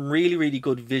 Like, there's some really, really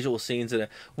good visual scenes in it.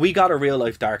 We got a real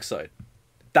life Darkseid.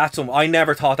 That's I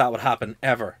never thought that would happen,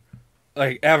 ever.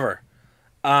 Like, ever.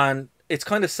 And it's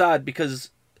kind of sad because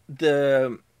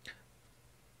the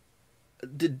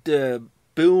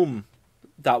boom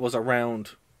that was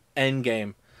around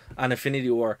Endgame and Infinity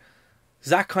War,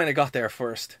 Zack kind of got there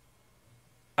first.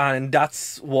 And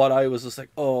that's what I was just like,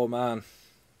 oh man.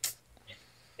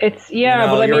 It's but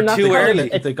I mean, that's too early.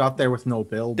 They got there with no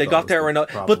build. They got there with no,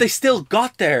 but they still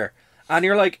got there. And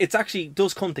you're like, it's actually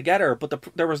does come together, but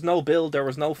there was no build, there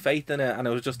was no faith in it, and it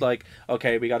was just like,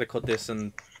 okay, we got to cut this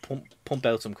and pump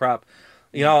out some crap,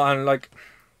 you know. And like,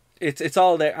 it's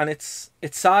all there, and it's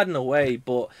sad in a way,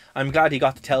 but I'm glad he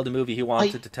got to tell the movie he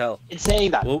wanted to tell. In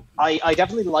saying that, I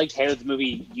definitely liked how the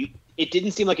movie it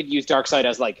didn't seem like it used Darkseid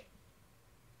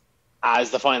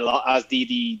as the final, as the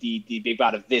big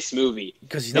bad of this movie,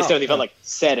 because it certainly felt like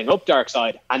setting up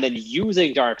Darkseid and then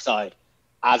using Darkseid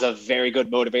as a very good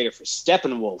motivator for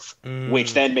Steppenwolf,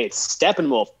 which then made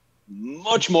Steppenwolf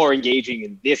much more engaging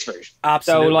in this version.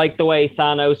 Absolutely. So, like the way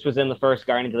Thanos was in the first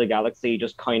Guardians of the Galaxy,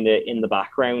 just kind of in the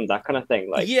background, that kind of thing.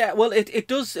 Like, yeah, well, it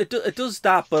does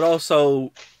that, but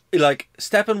also like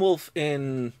Steppenwolf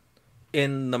in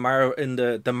the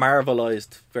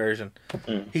Marvelized version,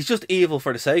 he's just evil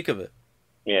for the sake of it.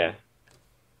 Yeah.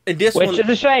 In this Which is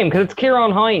a shame, because it's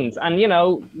Kieran Hines, and you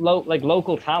know,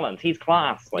 local talent. He's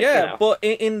class. Like, yeah, you know. But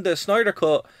in the Snyder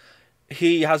Cut,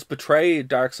 he has betrayed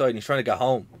Darkseid and he's trying to get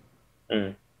home.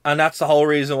 And that's the whole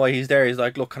reason why he's there. He's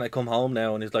like, look, can I come home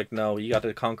now? And he's like, no, you got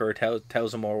to conquer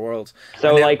 1,000 more worlds.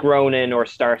 So then, like Ronin or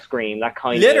Starscream, that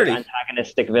kind of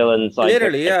antagonistic villains. Like,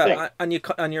 literally, yeah. And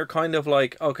you're kind of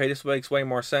like, okay, this makes way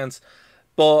more sense.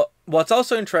 But what's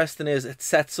also interesting is it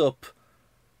sets up,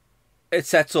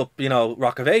 you know,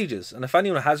 Rock of Ages. And if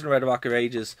anyone hasn't read Rock of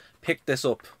Ages, pick this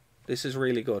up. This is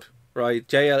really good, right?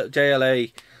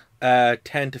 JLA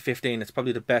 10 to 15. It's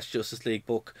probably the best Justice League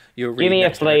book you're reading. Give me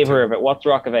a flavour of it. What's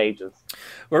Rock of Ages?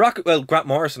 Well, Grant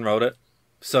Morrison wrote it,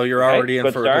 so you're already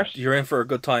in for a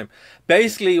good time.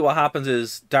 Basically, what happens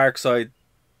is Darkseid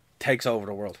takes over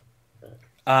the world,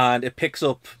 and it picks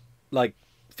up like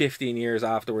 15 years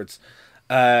afterwards,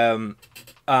 and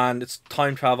it's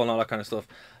time travel and all that kind of stuff.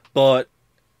 But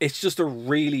it's just a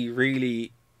really,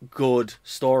 really good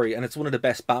story, and it's one of the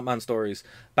best Batman stories.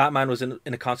 Batman was in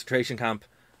a concentration camp,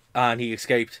 and he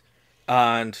escaped,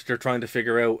 and they're trying to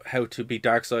figure out how to beat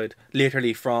Darkseid,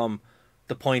 literally from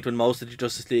the point when most of the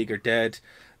Justice League are dead.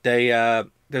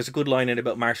 There's a good line in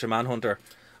about Martian Manhunter,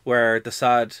 where the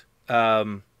Sad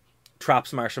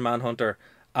traps Martian Manhunter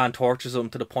and tortures him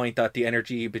to the point that the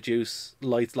energy he produces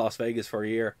lights Las Vegas for a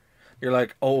year. You're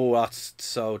like, oh, that's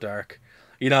so dark.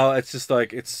 You know, it's just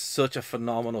like, it's such a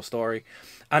phenomenal story.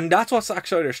 And that's what Zack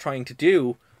Snyder's trying to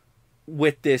do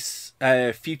with this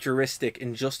futuristic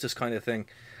injustice kind of thing.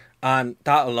 And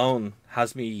that alone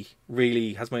has my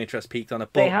interest peaked on it.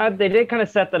 But they did kind of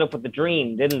set that up with the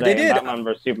Dream, didn't they? They did. Batman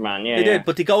vs Superman, yeah. They did,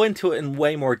 but they go into it in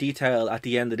way more detail at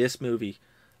the end of this movie.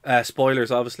 Spoilers,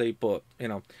 obviously, but you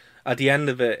know, at the end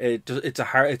of it, it's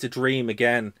a dream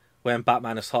again when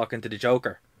Batman is talking to the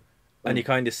Joker, and you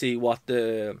kind of see what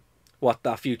the what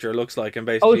that future looks like, and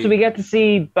Oh, basically. so we get to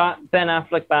see Ben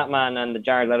Affleck Batman and the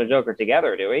Jared Leto Joker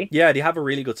together, do we? Yeah, they have a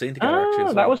really good scene together. Actually,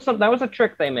 as that well. was a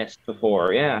trick they missed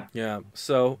before. Yeah. Yeah.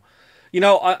 So, you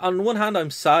know, on one hand,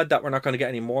 I'm sad that we're not going to get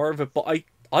any more of it, but I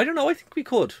don't know. I think we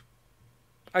could.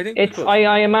 I think It's we could.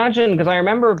 I imagine, because I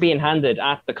remember being handed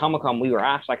at the Comic-Con we were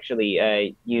at,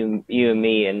 actually, you and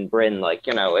me and Bryn, like,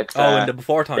 you know, it's in the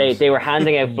before times. they were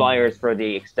handing out flyers for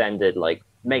the extended, like,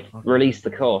 release the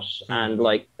cut, and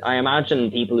like I imagine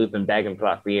people who've been begging for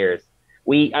that for years.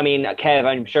 I mean, Kev,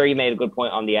 I'm sure you made a good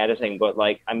point on the editing, but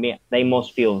like, I mean, they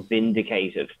must feel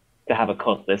vindicated to have a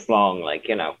cut this long, like,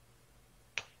 you know.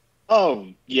 Oh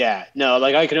yeah, no,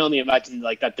 like I can only imagine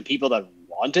like that the people that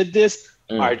wanted this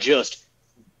are just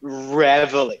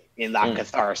reveling in that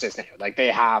catharsis now. Like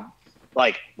they have been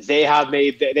loud,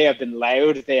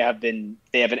 they have been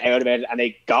out about it, and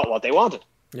they got what they wanted.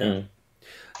 Yeah.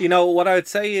 You know, what I would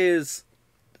say is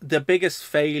the biggest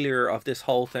failure of this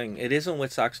whole thing, it isn't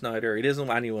with Zack Snyder, it isn't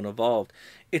anyone involved.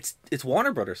 It's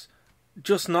Warner Brothers.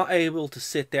 Just not able to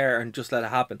sit there and just let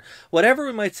it happen. Whatever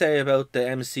we might say about the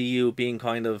MCU being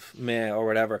kind of meh or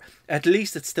whatever, at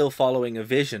least it's still following a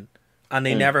vision. And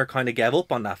they never kind of gave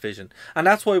up on that vision. And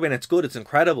that's why when it's good, it's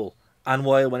incredible. And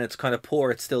why when it's kind of poor,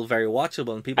 it's still very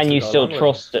watchable, and people. And you still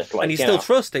trust it, like, and you still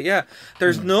trust it, yeah.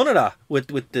 There's none of that with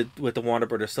the Warner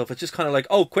Brothers stuff. It's just kind of like,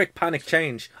 oh, quick panic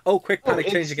change,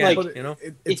 change again. Like, you know,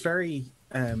 it's very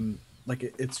like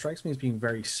it strikes me as being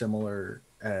very similar.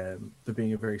 There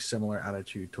being a very similar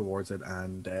attitude towards it,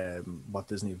 and what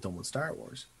Disney have done with Star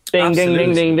Wars. Ding, Absolutely.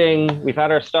 ding, ding, ding, ding. We've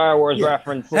had our Star Wars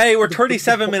reference. Hey, we're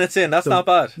 37 minutes in. That's not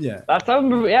bad. Yeah, that's a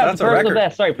the record.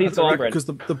 best. Sorry, please go on, Brent. Because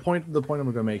the point I'm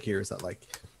going to make here is that, like,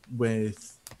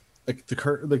 with like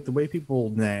the way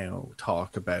people now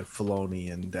talk about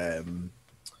Filoni and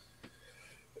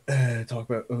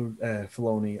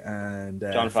Filoni and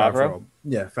Jon Favreau.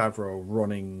 Yeah, Favreau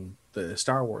running the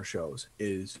Star Wars shows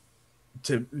is,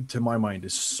 to my mind,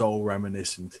 is so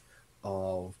reminiscent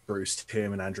of Bruce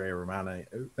Timm and Andrea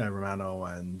Romano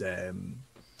and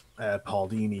Paul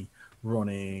Dini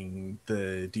running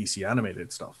the DC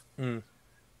animated stuff.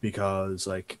 Because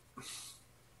like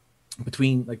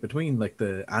between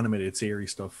the animated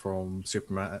series stuff from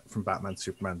Batman,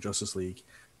 Superman, Justice League,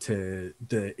 to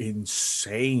the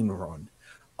insane run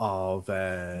of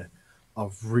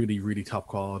really, really top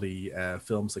quality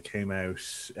films that came out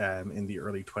in the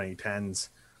early 2010s.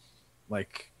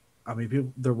 Like, I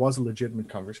mean, there was a legitimate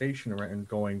conversation around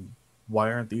going,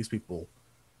 why aren't these people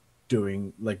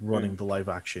doing, like, running the live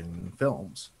action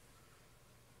films?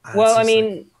 And well, I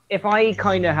mean, if I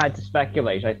kind of had to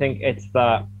speculate, I think it's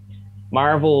that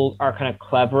Marvel are kind of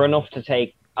clever enough to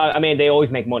take. I mean, they always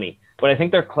make money, but I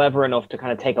think they're clever enough to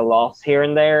kind of take a loss here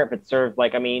and there if it serves.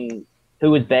 Like, I mean,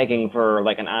 who was begging for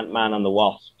like an Ant-Man and the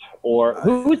Wasp, or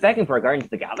who was begging for a Guardians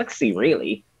of the Galaxy,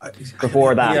 really,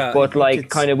 before that? Yeah, but like,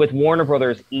 kind of with Warner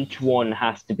Brothers, each one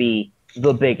has to be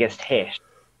the biggest hit,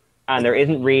 and there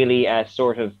isn't really a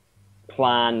sort of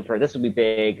plan for this will be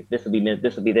big, this will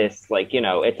be this. Like, you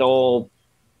know, it's all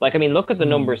like, I mean, look at the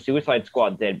numbers Suicide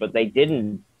Squad did, but they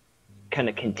didn't kind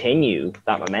of continue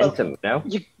that momentum.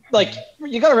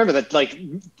 You got to remember that, like,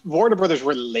 Warner Brothers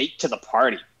were late to the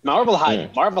party. Marvel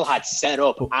had set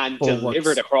up and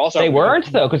delivered a crossover. They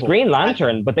weren't, though, because Green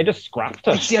Lantern, but they just scrapped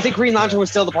it. See, I think Green Lantern was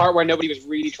still the part where nobody was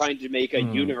really trying to make a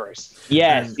universe.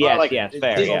 Yes, fair.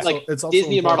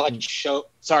 Disney and Marvel had show.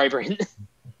 Sorry, Bryn.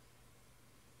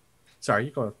 Sorry,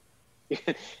 you go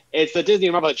ahead. It's the Disney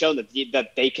and Marvel had shown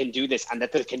that they can do this and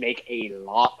that they can make a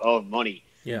lot of money.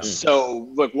 Yeah. So,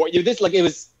 look, it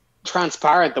was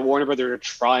transparent that Warner Brothers are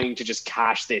trying to just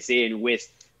cash this in with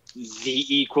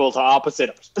the equal to opposite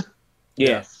of it.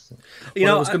 Yes.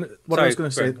 I was going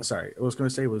to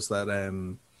say was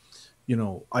that you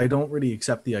know, I don't really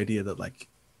accept the idea that, like,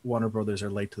 Warner Brothers are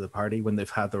late to the party when they've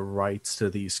had the rights to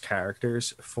these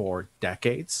characters for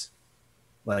decades.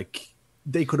 Like,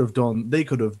 they could have done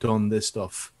this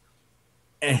stuff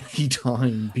any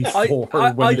time before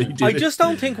when they did I just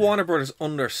don't think Warner Brothers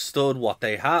understood what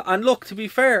they had. And look, to be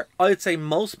fair, I'd say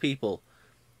most people,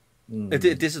 this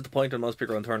is the point when most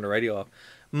people are going to turn the radio off.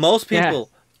 Most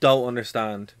people don't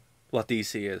understand what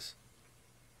DC is.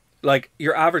 Like,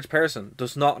 your average person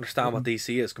does not understand what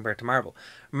DC is compared to Marvel.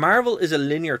 Marvel is a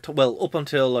linear, up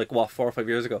until, like, 4 or 5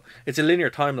 years ago, it's a linear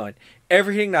timeline.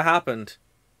 Everything that happened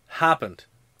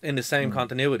in the same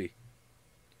continuity.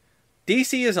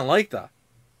 DC isn't like that.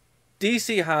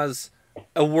 DC has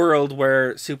a world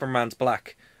where Superman's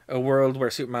black, a world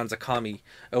where Superman's a commie,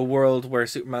 a world where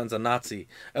Superman's a Nazi,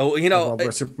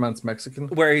 where Superman's Mexican,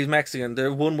 where he's Mexican,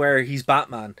 the one where he's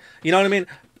Batman. You know what I mean?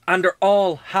 And they're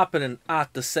all happening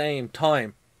at the same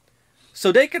time.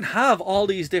 So they can have all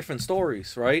these different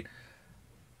stories, right?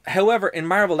 However, in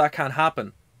Marvel, that can't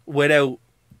happen without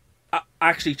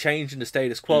actually changing the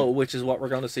status quo, which is what we're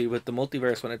going to see with the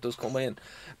multiverse when it does come in.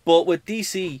 But with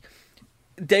DC,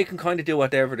 they can kind of do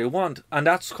whatever they want, and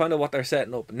that's kind of what they're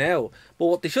setting up now. But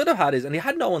what they should have had is, and they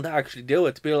had no one to actually do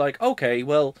it, to be like, okay,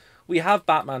 well, we have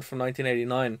Batman from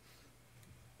 1989.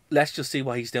 Let's just see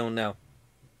what he's doing now.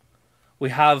 We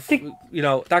have, you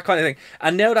know, that kind of thing.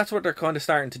 And now that's what they're kind of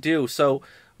starting to do. So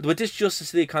with this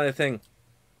Justice League kind of thing,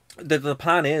 the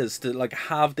plan is to like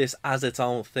have this as its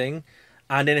own thing,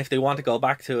 and then if they want to go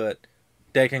back to it,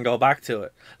 they can go back to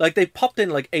it. Like, they popped in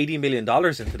like $80 million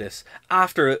into this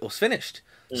after it was finished.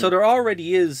 So there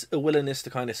already is a willingness to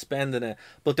kind of spend in it,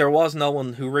 but there was no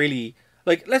one who really,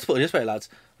 like, let's put it this way, lads.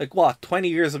 Like, what, 20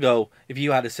 years ago, if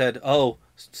you had said, oh,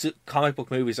 comic book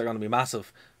movies are going to be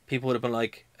massive, people would have been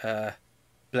like,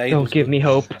 Blade. Don't give me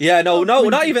hope. Yeah, no,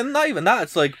 not even that.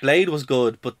 It's like Blade was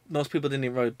good, but most people didn't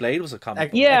even know Blade was a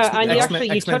comic. Yeah, and you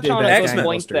touched on a good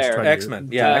point there. X-Men,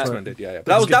 X-Men did, yeah.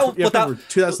 But that was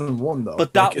 2001 though.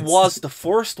 But that was the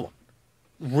first one,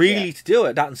 really, to do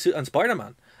it. That and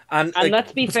Spider-Man. And like,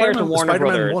 let's be fair to Warner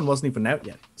Brothers. Spider-Man 1 wasn't even out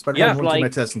yet. Spider-Man 1 came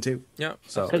out 2002. Yeah,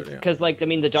 so because like, I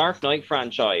mean, the Dark Knight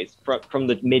franchise from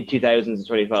the mid 2000s to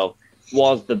 2012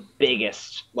 was the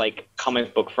biggest like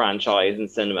comic book franchise in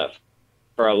cinema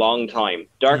for a long time.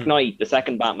 Dark Knight, the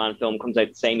second Batman film, comes out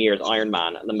the same year as Iron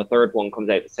Man, and then the third one comes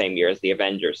out the same year as the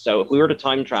Avengers. So if we were to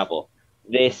time travel,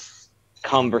 this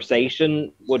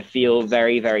conversation would feel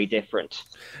very, very different.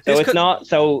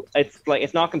 So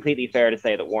it's not completely fair to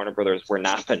say that Warner Brothers were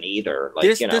napping either.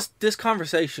 Like, this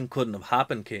conversation couldn't have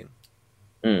happened, Keane.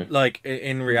 Like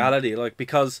in reality, like,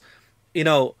 because, you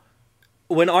know,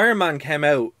 when Iron Man came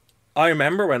out, I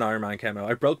remember when Iron Man came out,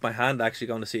 I broke my hand actually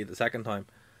going to see it the second time.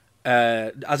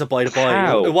 As a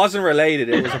by-the-by. It wasn't related,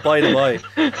 it was a by-the-by.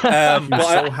 But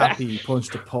so happy you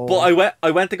punched a pole. But I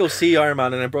went to go see Iron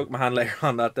Man and I broke my hand later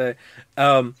on that day.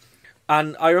 And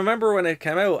I remember when it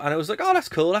came out and it was like, oh, that's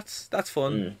cool, that's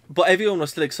fun. But everyone was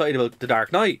still excited about The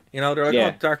Dark Knight. You know, they're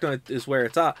like, oh, Dark Knight is where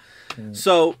it's at.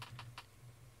 So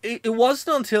it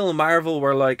wasn't until Marvel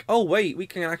were like, oh wait, we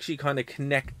can actually kind of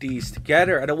connect these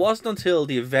together, and it wasn't until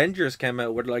the Avengers came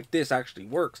out where like, this actually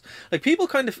works. Like, people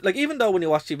kind of like, even though when you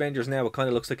watch the Avengers now, it kind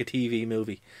of looks like a TV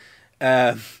movie.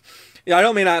 Yeah, I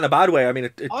don't mean that in a bad way. I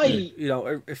mean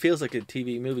it feels like a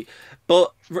TV movie.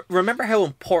 But remember how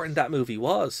important that movie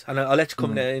was, and I'll let you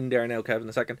come in there now, Kevin, in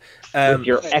a second. With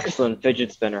your excellent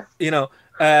fidget spinner. You know,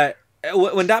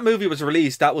 when that movie was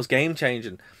released, that was game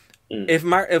changing.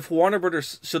 If Warner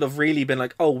Brothers should have really been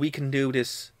like, oh, we can do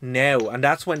this now, and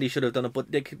that's when they should have done it, but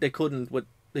they couldn't.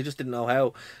 They just didn't know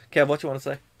how. Kev, what you want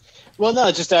to say? Well, no,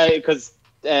 just because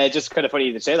just kind of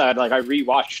funny to say that. Like, I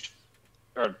rewatched,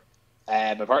 or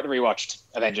my partner rewatched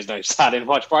Avengers. Now I sat in and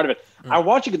watched part of it. I was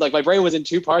watching it, like, my brain was in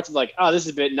two parts of like, oh, this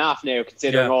is a bit naff now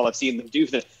considering all I've seen them do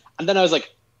for it. And then I was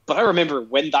like, but I remember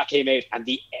when that came out, and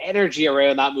the energy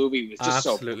around that movie was just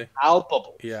so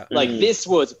palpable. Yeah, like this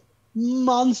was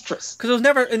monstrous, because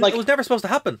it was never supposed to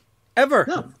happen ever.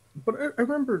 No, but I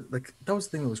remember, like, that was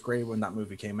the thing that was great when that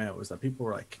movie came out, was that people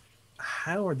were like,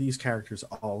 how are these characters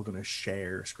all going to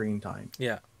share screen time?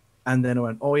 Yeah. And then I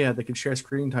went, oh yeah, they can share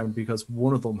screen time because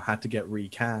one of them had to get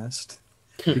recast.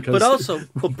 Because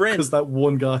because that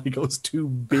one guy goes too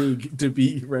big to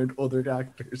be around other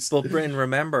actors. But Bryn,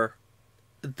 remember,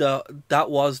 that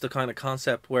was the kind of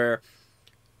concept where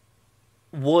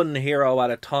one hero at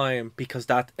a time, because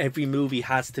that every movie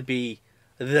has to be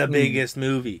the biggest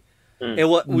movie.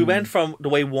 We went from the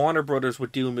way Warner Brothers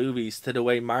would do movies to the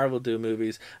way Marvel do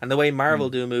movies, and the way Marvel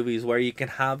do movies where you can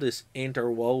have this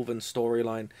interwoven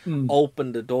storyline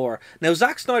open the door. Now,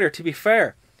 Zack Snyder, to be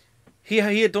fair, he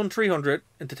had done 300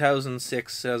 in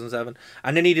 2006, 2007,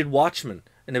 and then he did Watchmen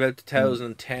in about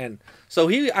 2010. So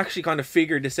he actually kind of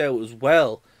figured this out as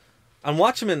well. And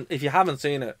Watchmen, if you haven't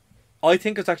seen it, I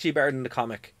think it's actually better than the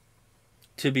comic,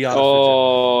 to be honest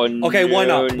with you. Okay, why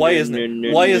not? Why isn't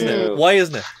it? Why isn't it? Why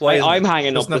isn't it? Why isn't it? I'm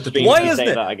hanging up the stream Why to isn't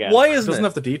say it? that again. Why It isn't doesn't it?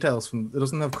 have the details from. It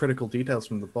doesn't have critical details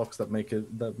from the books that make it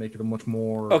a much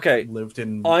more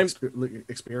lived-in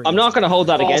experience. I'm not going to hold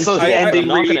that against you. I'm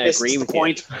not going to agree with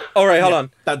point. All right, hold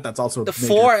on. That's also the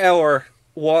 4-hour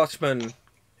Watchmen.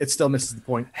 It still misses the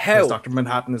point. How? Dr.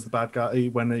 Manhattan is the bad guy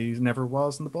when he never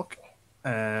was in the book.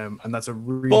 And that's a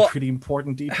really pretty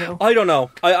important detail. I don't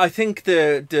know. I think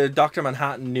the Dr.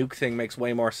 Manhattan nuke thing makes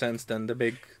way more sense than the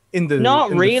big. Not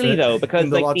really though, because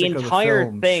like the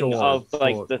entire thing of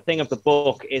like the thing of the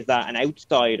book is that an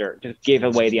outsider just gave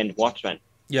away the end of Watchmen.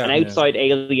 Yeah. An outside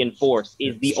alien force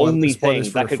is the only thing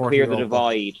spoilers that for a could clear the 40-year-old book.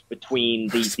 divide between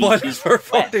the Spoilers for a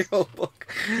 40-year-old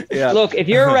book. Yeah. Look, if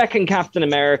you're wrecking Captain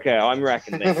America, I'm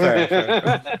wrecking this.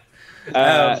 Fair.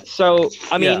 So,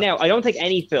 I mean, yeah. now, I don't think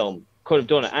any film could have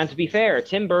done it. And to be fair,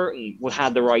 Tim Burton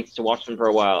had the rights to Watchmen for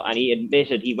a while, and he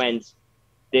admitted, he went,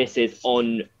 this is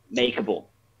unmakeable.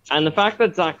 And the fact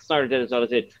that Zack Snyder did as well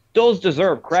as it does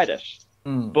deserve credit.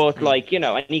 But, like, you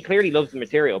know, and he clearly loves the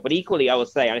material. But equally, I will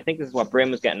say, and I think this is what Brim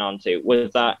was getting onto,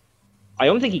 was that I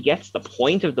don't think he gets the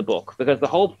point of the book, because the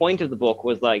whole point of the book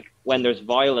was, like, when there's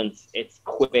violence, it's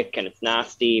quick and it's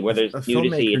nasty. Where there's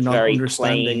nudity, it's very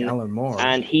plain. Alan Moore.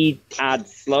 And he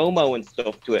adds slow-mo and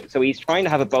stuff to it. So he's trying to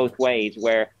have it both ways,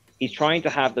 where he's trying to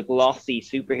have the glossy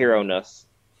superhero-ness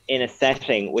in a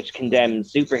setting which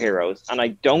condemns superheroes. And I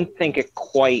don't think it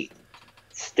quite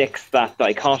sticks that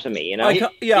dichotomy, you know? I can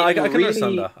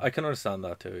understand that. I can understand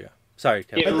that too, yeah. Sorry,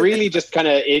 Kevin. It really just kind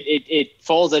of it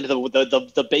falls into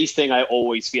the base thing I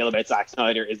always feel about Zack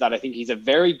Snyder is that I think he's a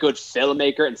very good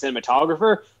filmmaker and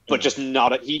cinematographer, but just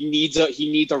not he needs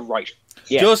a writer.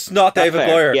 Yeah, just not David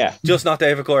Goyer. Yeah. Just not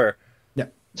David Goyer. Yeah.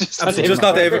 Just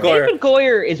not David Goyer. David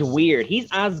Goyer is weird. He's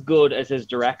as good as his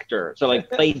director. So like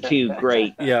Blade 2,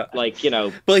 great. Yeah. Like, you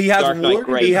know, but he has Dark Knight,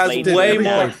 great. he has Blade way 2,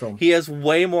 more he has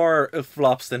way more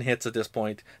flops than hits at this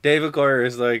point. David Goyer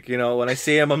is like, you know, when I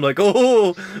see him I'm like,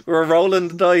 oh, we're rolling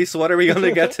the dice, what are we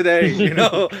gonna get today? You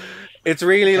know? It's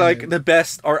really like the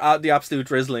best or the absolute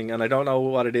drizzling, and I don't know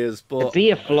what it is, but to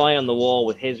be a fly on the wall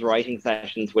with his writing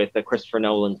sessions with Christopher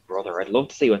Nolan's brother, I'd love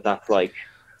to see what that's like.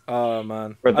 Oh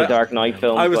man, for the Dark Knight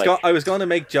film. I was going to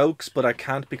make jokes, but I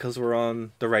can't because we're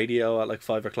on the radio at like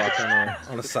 5 o'clock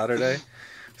on a Saturday.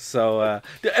 So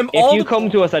if you come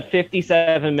to us at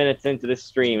 57 minutes into this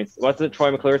stream, what's it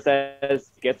Troy McClure says?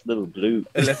 It gets a little blue.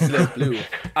 It's a little blue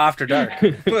after dark.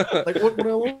 Like what I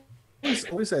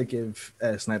always I give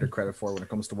Snyder credit for when it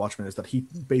comes to Watchmen is that he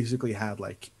basically had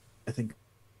like I think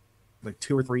like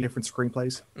 2 or 3 different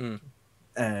screenplays.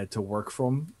 To work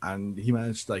from, and he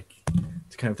managed like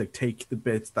to kind of like take the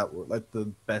bits that were like the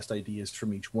best ideas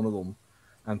from each one of them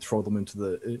and throw them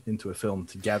into a film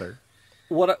together.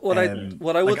 What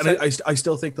I would say, I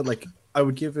still think that like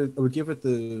I'd give it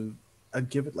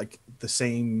like the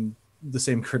same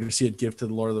courtesy I'd give to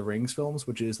the Lord of the Rings films,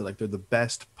 which is that like they're the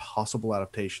best possible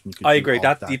adaptation you could I do agree.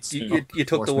 of That you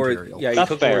took the word material. yeah, you That's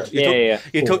took fair. the word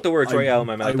you took the words right out of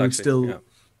my mouth.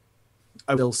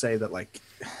 I will say that like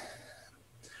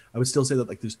I would still say that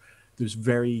like there's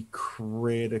very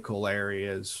critical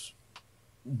areas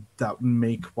that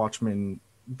make Watchmen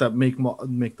make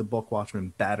the book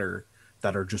Watchmen better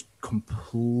that are just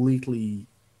completely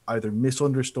either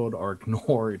misunderstood or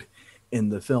ignored in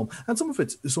the film, and some of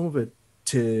it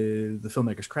to the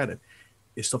filmmaker's credit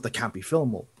is stuff that can't be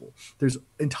filmable. There's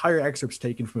entire excerpts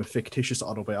taken from a fictitious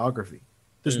autobiography.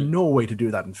 There's no way to do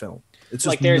that in film. It's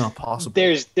just like not possible.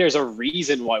 There's a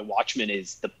reason why Watchmen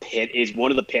is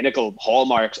one of the pinnacle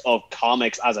hallmarks of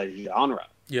comics as a genre.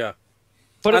 Yeah.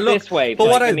 Put it this way, but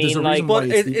what I there's mean, a reason why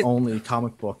it's the only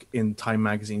comic book in Time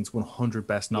Magazine's 100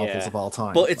 best novels of all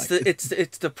time. But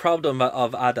it's the problem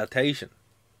of adaptation.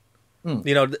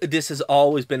 You know, this has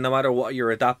always been, no matter what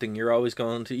you're adapting, you're always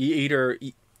going to either,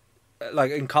 like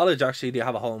in college actually, they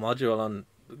have a whole module on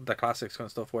the classics kind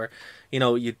of stuff where, you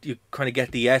know, you kind of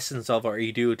get the essence of it, or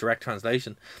you do a direct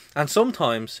translation, and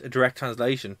sometimes a direct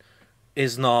translation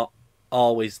is not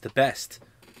always the best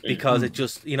because it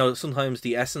just, you know, sometimes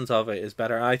the essence of it is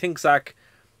better. And I think Zach,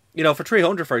 you know, for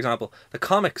 300 for example, the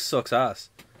comic sucks ass.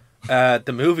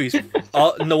 The movies,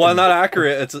 while not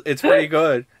accurate, it's pretty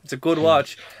good. It's a good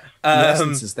watch. The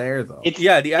essence is there though.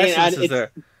 The essence is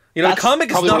there. You know, the comic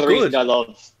is not good. I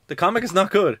love. The comic is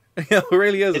not good. Yeah, it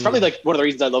really is. It's probably like one of the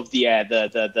reasons I love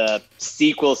the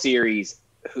sequel series.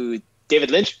 Who David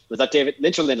Lynch was that? David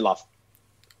Lynch or Lindelof?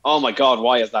 Oh my God,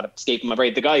 why is that escaping my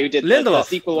brain? The guy who did the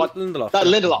sequel. What? Lindelof.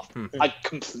 Lindelof. I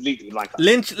completely like that.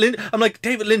 Lynch. I'm like,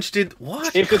 David Lynch did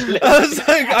what? I was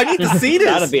like, I need to see this.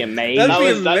 That'd be amazing.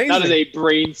 That is a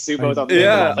brain soup out of Lindelof.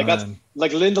 Yeah. Like that's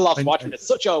like Lindelof's Watchmen. It's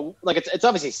such a like it's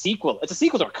obviously a sequel. It's a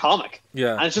sequel to a comic.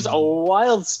 Yeah. And it's just a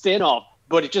wild spin-off,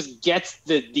 but it just gets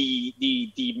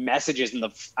the messages and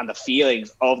the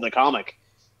feelings of the comic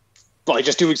by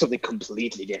just doing something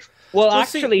completely different. Well,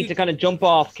 actually, to kind of jump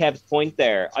off Kev's point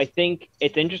there, I think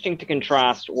it's interesting to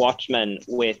contrast Watchmen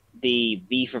with the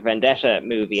V for Vendetta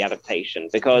movie adaptation,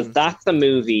 because that's a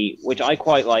movie which I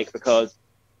quite like because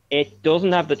it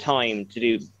doesn't have the time to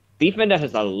do. V for Vendetta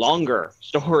is a longer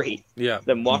story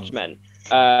than Watchmen.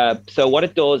 So what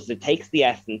it does is it takes the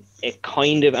essence, it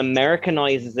kind of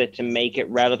Americanizes it to make it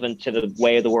relevant to the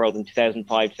way of the world in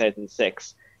 2005,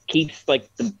 2006, keeps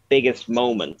like the biggest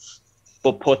moments,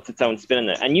 but puts its own spin in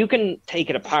it. And you can take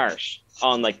it apart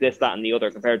on like this, that, and the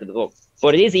other compared to the book.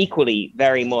 But it is equally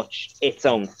very much its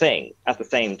own thing at the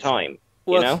same time.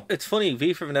 Well, you know? it's funny.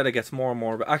 V for Vendetta gets more and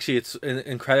more, but actually, it's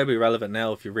incredibly relevant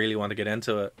now if you really want to get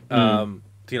into it.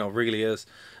 You know, really is.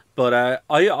 But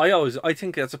I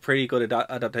think that's a pretty good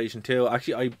adaptation too.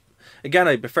 Actually,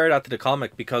 I prefer that to the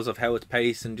comic because of how it's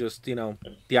paced and just, you know,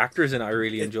 the actors in it I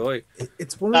really enjoy.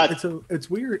 It's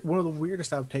weird. One of the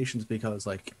weirdest adaptations because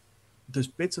like there's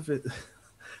bits of it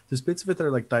that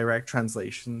are like direct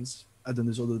translations, and then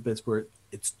there's other bits where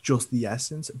it's just the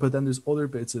essence. But then there's other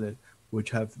bits in it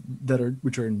which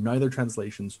are neither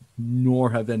translations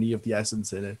nor have any of the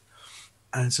essence in it,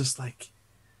 and it's just like,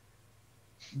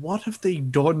 what have they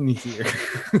done here?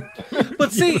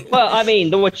 But see, well, I mean,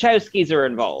 the Wachowskis are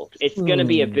involved. It's going to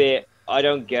be a bit. I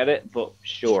don't get it, but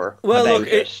sure. Well, look,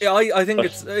 I think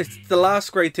it's the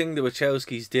last great thing the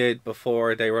Wachowskis did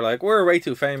before they were like, we're way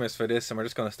too famous for this, and we're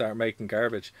just going to start making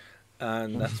garbage,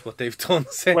 and that's what they've done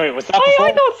since. Wait, was that before?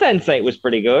 I thought Sense8 was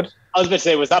pretty good. I was going to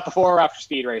say, was that before or after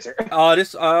Speed Racer?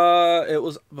 It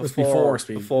was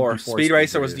before. Speed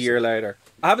Racer was the year later.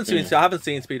 I haven't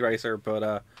seen Speed Racer,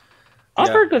 but I've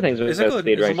heard good things about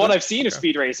Speed Racer. From what I've seen of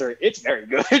Speed Racer, it's very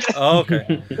good. Oh,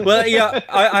 okay. Well, yeah,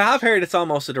 I have heard it's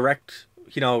almost a direct,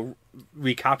 you know,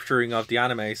 recapturing of the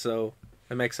anime, so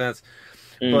it makes sense.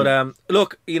 But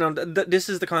look, you know, this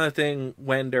is the kind of thing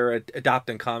when they're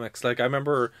adapting comics. Like, I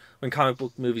remember when comic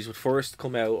book movies would first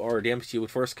come out, or the MCU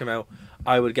would first come out,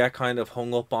 I would get kind of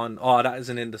hung up on, that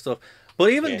isn't in the stuff.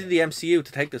 But even the MCU,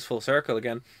 to take this full circle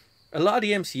again, a lot of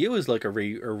the MCU is like a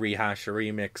rehash, a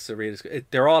remix,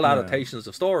 they're all adaptations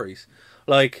of stories.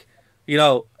 Like, you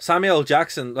know, Samuel L.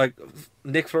 Jackson, like,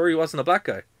 Nick Fury wasn't a black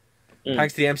guy.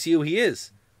 Thanks to the MCU, he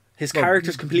is. His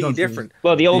character's completely different.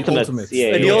 Well, the Ultimates.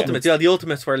 The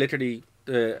Ultimates were literally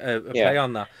a play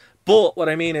on that. But what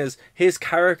I mean is, his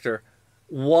character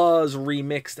was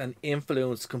remixed and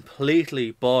influenced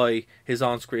completely by his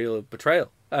on-screen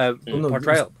portrayal. No,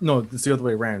 it's the other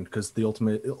way around, because the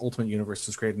Ultimate Universe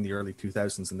was created in the early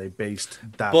 2000s, and they based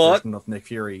that version of Nick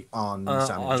Fury on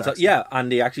Samuel Jackson. Yeah,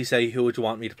 and they actually say, who would you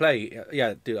want me to play?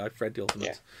 Yeah, dude, I've read the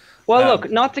Ultimates. Yeah. Well,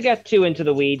 look, not to get too into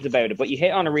the weeds about it, but you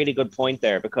hit on a really good point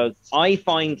there, because I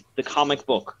find the comic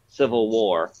book Civil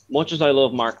War, much as I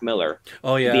love Mark Miller,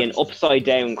 to be an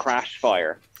upside-down crash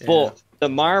fire. Yeah. But the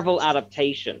Marvel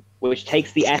adaptation, which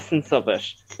takes the essence of it,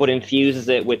 but infuses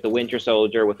it with the Winter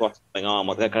Soldier, with what's going on,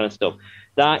 with that kind of stuff,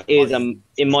 that is,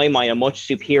 in my mind, a much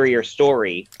superior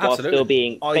story, while still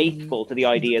being faithful to the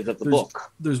ideas of the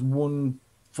book. There's one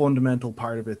fundamental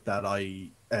part of it that I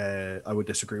would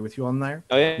disagree with you on there,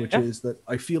 which is that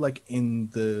I feel like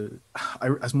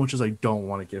as much as I don't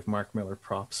want to give Mark Miller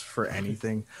props for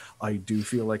anything, I do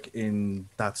feel like in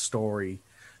that story,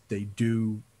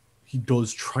 he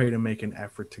does try to make an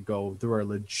effort to go, there are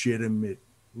legitimate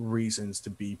reasons to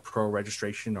be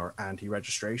pro-registration or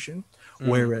anti-registration,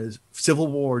 whereas Civil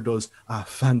War does a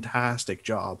fantastic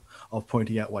job of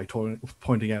pointing out why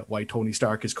Tony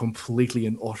Stark is completely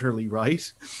and utterly right.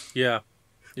 Yeah.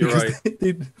 You're right.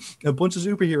 A bunch of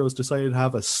superheroes decided to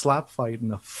have a slap fight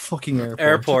in a fucking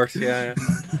airport. Yeah.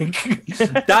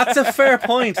 That's a fair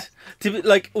point. To be,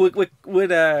 like with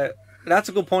that's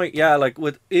a good point. Yeah, like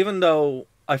even though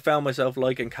I found myself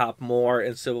liking Cap more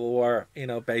in Civil War, you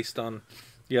know, based on,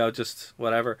 you know, just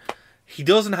whatever, he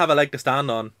doesn't have a leg to stand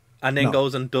on, and then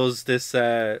goes and does this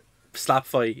slap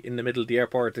fight in the middle of the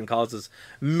airport and causes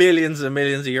millions and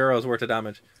millions of euros worth of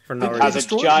damage. As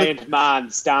a giant man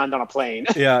stand on a plane.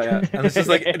 Yeah. And it's just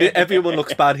like, everyone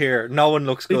looks bad here. No one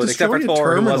looks good except for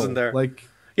Thor, who wasn't there. Like,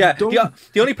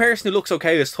 the only person who looks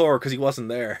okay is Thor because he wasn't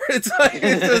there. It's like,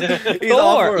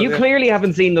 Thor. You clearly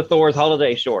haven't seen the Thor's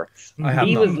holiday shorts.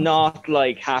 He was not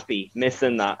like happy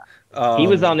missing that. He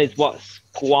was on his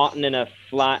squatting in a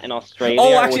flat in Australia.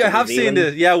 Oh, actually, I have seen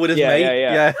it. Yeah, with his mate.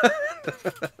 Yeah.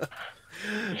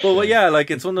 But yeah,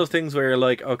 like, it's one of those things where you're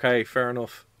like, okay, fair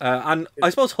enough. And I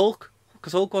suppose Hulk,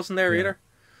 because Hulk wasn't there either.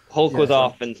 Hulk was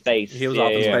off in space. He was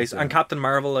off in space, and Captain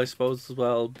Marvel, I suppose, as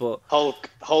well. But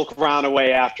Hulk ran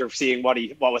away after seeing what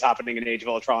was happening in Age of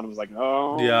Ultron, and was like,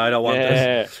 "Oh, yeah, I don't want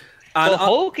this." And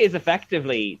Hulk is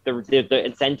effectively the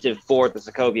incentive for the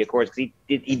Sokovia Accords, because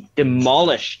he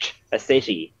demolished a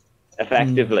city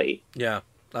effectively. Yeah.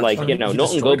 Like, you know,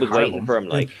 nothing good was waiting for him.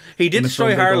 Like, he did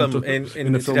destroy Harlem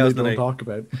in the film they don't talk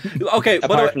about. Okay,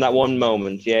 apart from that one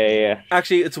moment, yeah.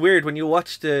 Actually, it's weird when you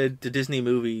watch the Disney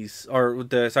movies,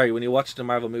 when you watch the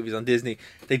Marvel movies on Disney,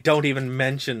 they don't even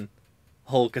mention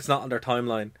Hulk. It's not on their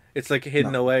timeline. It's like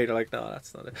hidden away. They're like, no,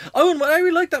 that's not it. Oh, and I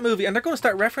really like that movie, and they're going to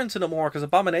start referencing it more because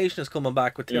Abomination is coming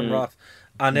back with Tim Roth,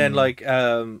 and then like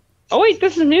Oh wait,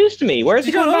 this is news to me. Where is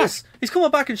he Did you coming know back? this? He's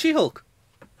coming back in She-Hulk.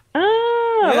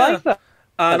 I Yeah. like that.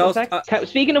 And also,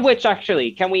 Speaking of which,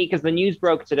 actually, can we? Because the news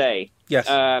broke today.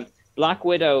 yes. Black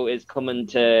Widow is coming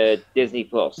to Disney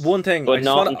Plus. One thing, but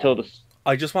not until the.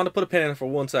 I just want to put a pin in it for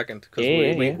 1 second because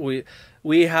Yeah.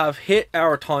 we have hit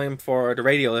our time for the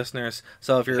radio listeners.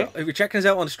 So if you're checking us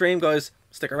out on the stream, guys,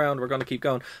 stick around. We're going to keep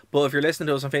going. But if you're listening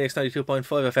to us on Phoenix 92.5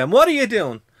 FM, what are you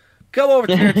doing? Go over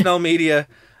to Nerd to Know Media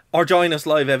or join us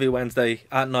live every Wednesday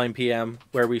at 9 p.m.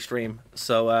 where we stream.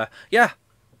 So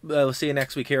we'll see you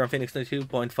next week here on Phoenix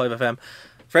 92.5 FM.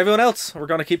 For everyone else, we're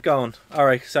going to keep going. All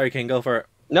right, sorry, King, go for it.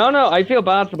 No, I feel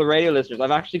bad for the radio listeners.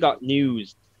 I've actually got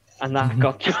news, and that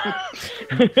got.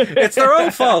 It's their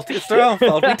own fault. It's their own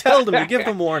fault. We tell them. We give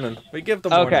them warning.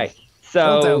 Okay,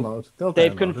 so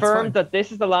they've download. confirmed that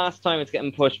this is the last time it's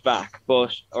getting pushed back, or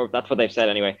that's what they've said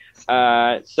anyway.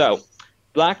 So,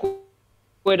 Black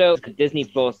Widow, Disney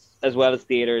Plus, as well as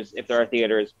theaters, if there are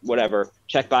theaters, whatever.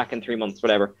 Check back in 3 months,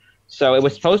 whatever. So it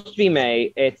was supposed to be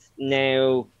May. It's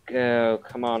now.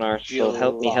 Come on, Arsenal,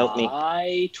 help me.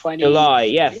 July,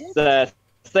 yes,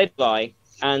 late July,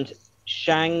 and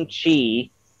Shang-Chi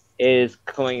is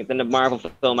coming. The Marvel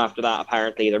film after that,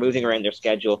 apparently, they're moving around their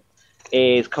schedule,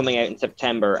 is coming out in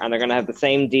September, and they're going to have the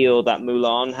same deal that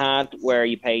Mulan had, where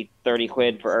you pay 30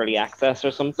 quid for early access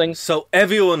or something. So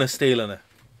everyone is stealing it.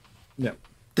 Yeah.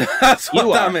 That's what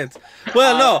that means.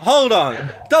 Well, no, hold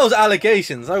on. Those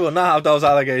allegations, I will not have those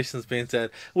allegations being said.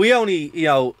 We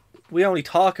only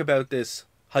talk about this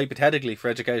hypothetically for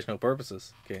educational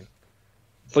purposes, Kane.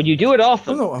 But you do it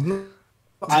often. No, I'm not.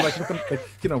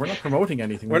 We're not promoting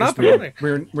anything. We're not promoting.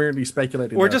 We're merely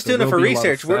speculating. We're just doing it for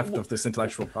research. We're theft of this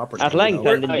intellectual property. At length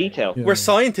and in detail. We're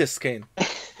scientists, Kane.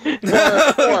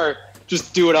 or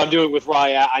just do what I'm doing with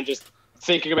Raya and just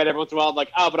thinking about every once in a while,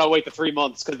 like, but I'll wait the 3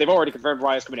 months because they've already confirmed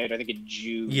Raya's coming out, I think, in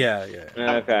June. Yeah.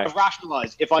 Okay. I've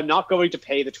rationalized if I'm not going to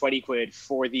pay the 20 quid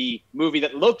for the movie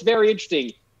that looked very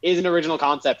interesting, is an original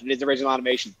concept, and is original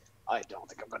animation, I don't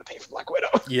think I'm going to pay for Black Widow.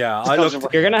 Yeah,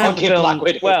 you're going to have to film. Black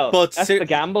Widow. Well, but that's the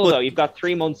gamble, though. You've got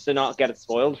 3 months to not get it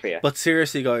spoiled for you. But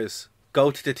seriously, guys,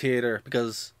 go to the theatre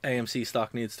because AMC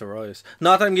stock needs to rise.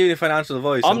 Not that I'm giving you financial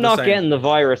advice. I'm not getting the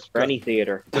virus for any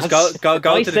theatre. Just go I to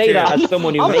the say theatre. that as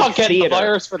someone who I'm makes not getting theatre. the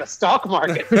virus for the stock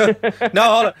market. No,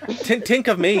 hold on. Think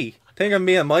of me. Think of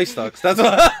me and my stocks. That's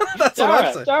what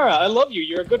I'm saying. Dara, I love you.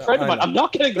 You're a good friend of mine. I'm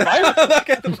not getting the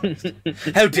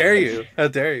virus. How dare you? How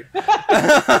dare you?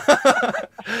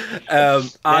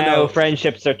 I know.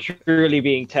 Friendships are truly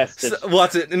being tested.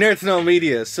 What's it? Nerd to Know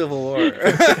Media, Civil War.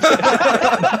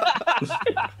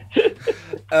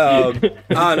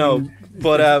 I know.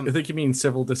 But I think you mean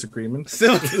civil disagreement.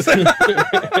 The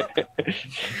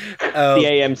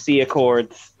AMC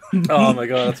Accords. Oh my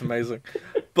god, that's amazing.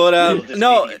 But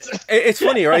no, it's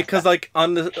funny, right? Because like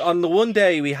on the one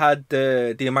day we had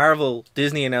the Marvel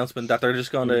Disney announcement that they're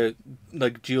just going to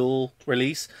like dual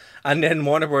release, and then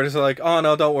Warner Brothers are like, oh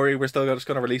no, don't worry, we're still just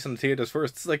going to release in the theaters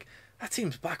first. It's like that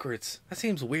seems backwards. That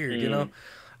seems weird, you know.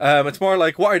 It's more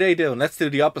like, what are they doing? Let's do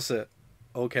the opposite.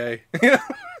 Okay.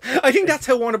 I think that's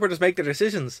how Warner Brothers make their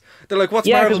decisions. They're like, what's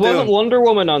Marvel doing? Wasn't Wonder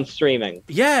Woman on streaming?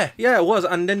 Yeah, it was.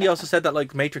 And then they also said that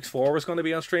like Matrix 4 was going to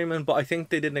be on streaming, but I think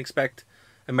they didn't expect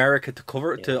America to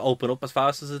cover it, to open up as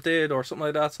fast as it did or something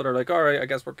like that. So they're like, all right, I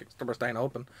guess we're staying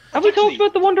open. Have we talked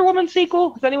about the Wonder Woman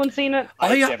sequel? Has anyone seen it?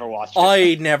 I've never watched it.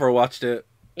 I never watched it.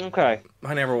 Okay.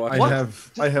 I never watched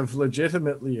it. I have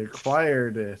legitimately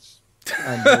acquired it.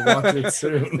 And we'll watch it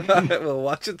soon. We'll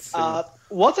watch it soon.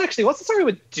 What's the story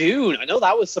with Dune? I know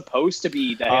that was supposed to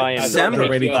be December.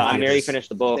 I nearly finished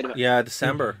the book. Yeah,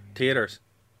 December. Theaters.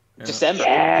 Yeah. December.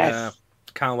 Yes.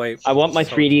 Can't wait. I want my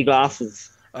 3D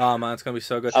glasses. Oh man, it's gonna be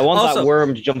so good. I want that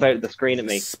worm to jump out of the screen at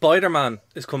me. Spider-Man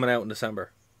is coming out in December.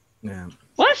 Yeah.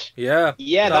 What? Yeah.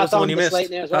 Yeah, that's on the slate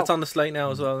now as well. That's on the slate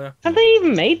now as well, yeah. Have they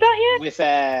even made that yet? With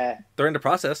they're in the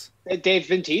process. They've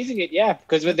been teasing it, yeah,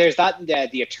 because there's that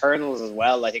the Eternals as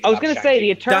well. I think. I was going to say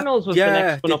the Eternals was the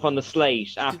next one up on the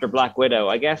slate after Black Widow.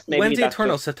 I guess maybe. When's the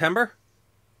Eternals? September?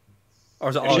 Or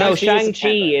is it August? No, Shang-Chi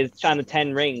is and the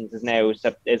Ten Rings is now is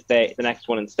the next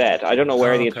one instead. I don't know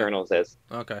where the Eternals is.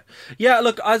 Okay. Yeah,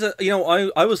 look, I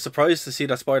was surprised to see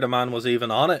that Spider-Man was even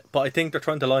on it, but I think they're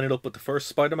trying to line it up with the first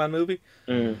Spider-Man movie.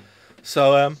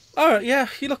 So, all right, yeah,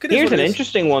 Here's an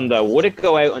interesting one though. Would it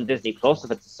go out on Disney Plus if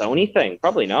it's a Sony thing?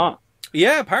 Probably not.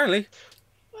 Yeah, apparently.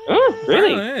 Oh,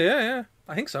 really? Yeah.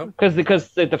 I think so.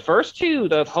 Because the first two,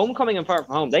 the Homecoming and Far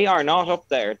From Home, they are not up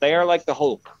there. They are like the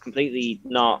Hulk, completely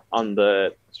not on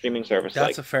the streaming service.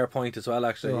 That's a fair point as well,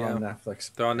 actually. They're yeah. on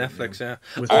Netflix. They're on Netflix, yeah.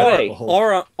 With Are they? the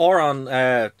whole- Or on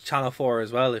Channel 4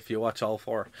 as well, if you watch all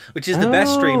four, which is the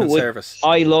best streaming service.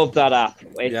 I love that app.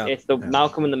 Yeah. It's the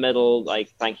Malcolm in the Middle,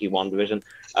 like, thank you, WandaVision.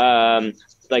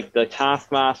 Like the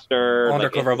Taskmaster,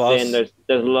 Undercover like, Boss.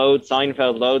 there's loads,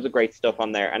 Seinfeld, loads of great stuff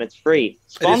on there, and it's free.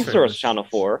 Sponsor free. us, Channel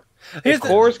 4. Here's If the-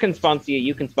 Coors can sponsor you,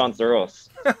 you can sponsor us.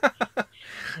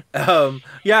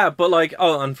 Yeah, but like,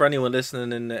 and for anyone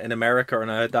listening in America or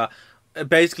anything like that,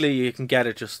 basically you can get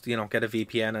it, just, you know, get a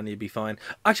VPN and you'd be fine.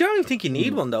 Actually, I don't even think you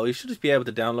need one though. You should just be able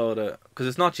to download it because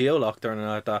it's not geolocked or anything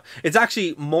like that. It's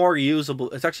actually more usable.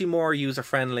 It's actually more user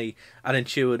friendly and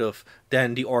intuitive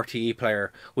than the RTE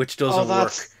player, which doesn't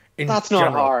work. That's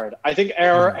not hard. I think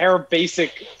our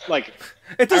basic, like,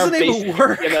 it doesn't our even basic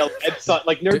work. HTML website,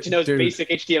 like Nerd to Know's Dude. basic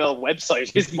HTML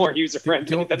website is more user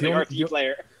friendly than the RTE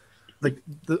player. Like,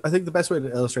 I think the best way to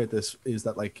illustrate this is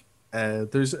that, like,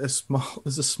 there's a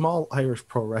small Irish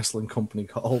pro wrestling company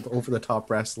called Over the Top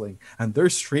Wrestling, and their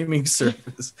streaming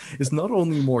service is not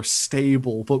only more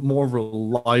stable but more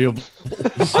reliable.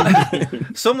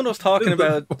 Someone was talking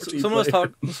about someone was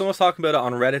talking about it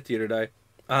on Reddit the other day,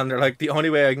 and they're like, the only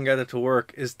way I can get it to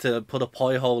work is to put a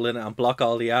pie hole in it and block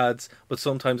all the ads, but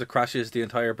sometimes it crashes the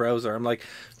entire browser. I'm like,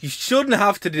 you shouldn't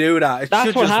have to do that. That's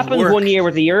should what just happened work. one year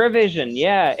with the Eurovision.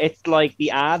 Yeah, it's like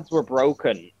the ads were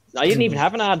broken. I didn't even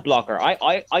have an ad blocker.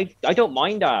 I don't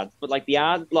mind ads, but like the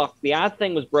ad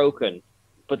thing was broken,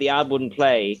 but the ad wouldn't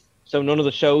play, so none of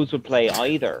the shows would play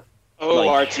either. Oh,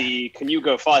 Like- RTE, can you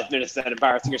go 5 minutes without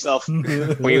embarrassing yourself?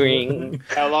 Wing.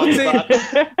 How long is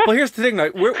that? Well, here's the thing,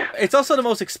 like, it's also the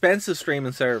most expensive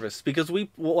streaming service because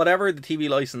whatever the TV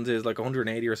license is, like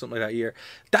 180 or something like that a year.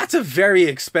 That's a very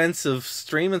expensive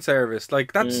streaming service.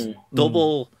 Like, that's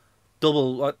double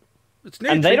what? It's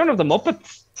nearly And they three- don't have the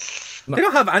Muppets. They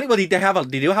don't have anybody. They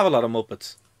do have a lot of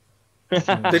Muppets.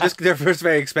 They're first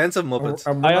very expensive Muppets.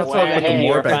 And I we're not also talking about the hey,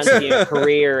 you're Morbex. fancying a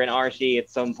career in RT at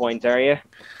some point, are you?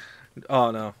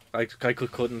 Oh no, I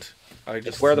couldn't. I just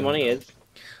It's where the money is.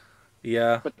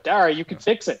 Yeah. But Dara, you can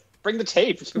fix it. Bring the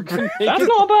tape. That's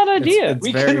not a bad idea. It's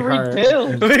We very can hard.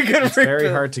 rebuild. We can It's very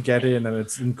rebuild. hard to get in, and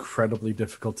it's incredibly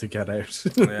difficult to get out.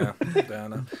 Yeah,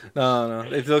 no.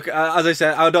 Look, as I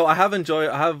said, although I have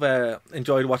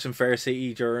enjoyed watching Fair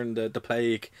City during the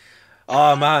plague.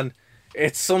 Oh man,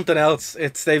 it's something else.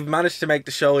 They've managed to make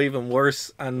the show even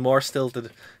worse and more stilted.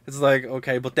 It's like,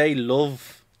 okay, but they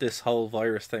love this whole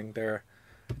virus thing.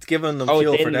 It's giving them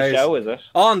fuel it's for in days. the show, is it?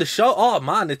 Oh, on the show. Oh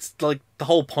man, it's like the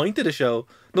whole point of the show.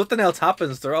 Nothing else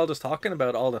happens. They're all just talking about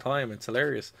it all the time. It's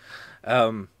hilarious.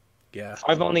 Yeah.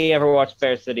 I've only ever watched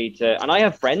Fair City and I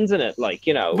have friends in it. Like,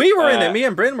 you know, We were in it. Me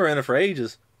and Bryn were in it for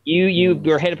ages. You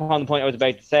were hit upon the point I was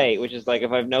about to say, which is like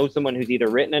if I've known someone who's either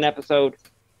written an episode,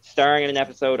 starring in an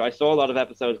episode. I saw a lot of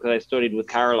episodes because I studied with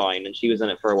Caroline and she was in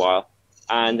it for a while,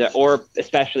 and or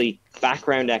especially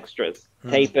background extras.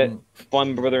 Tape it,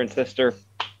 find my brother and sister,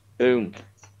 boom.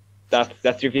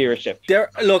 That's your viewership.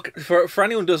 Look, for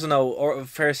anyone who doesn't know,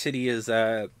 Fair City is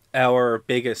our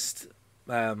biggest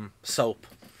soap.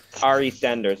 RE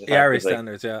Standards. Yeah, RE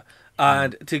Standards, yeah.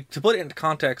 And to put it into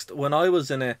context, when I was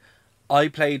in it, I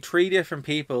played 3 different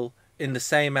people in the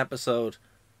same episode,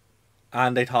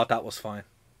 and they thought that was fine.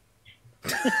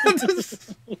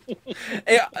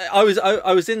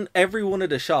 I was in every one of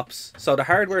the shops, so the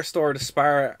hardware store, the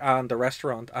Spar, and the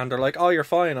restaurant, and they're like, "Oh, you're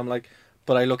fine." I'm like,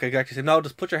 but I look exactly say, "No,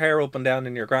 just put your hair up and down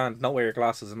in your grand, not wear your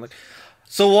glasses." I'm like,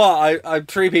 so what? I'm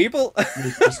 3 people.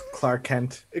 Just Clark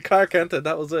Kent. Clark Kent,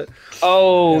 that was it.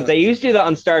 Oh, Yeah. they used to do that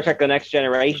on Star Trek: The Next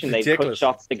Generation. They put Ridiculous.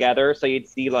 shots together, so you'd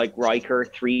see like Riker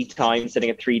 3 times sitting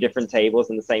at 3 different tables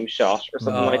in the same shot, or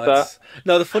something like that.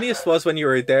 No, the funniest was when you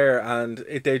were there and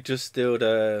they just do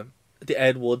the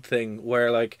Ed Wood thing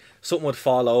where like something would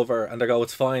fall over and they go,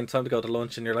 "It's fine, time to go to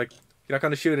lunch," and you're like, "You're not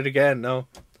going to shoot it again, no."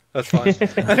 That's fine.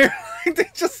 And you're like, they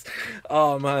just,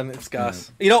 oh man, it's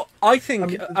gas. You know, I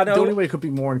think I know. The only way it could be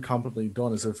more incompetently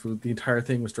done is if the entire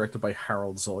thing was directed by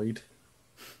Harold Zoid.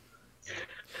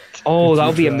 Oh, that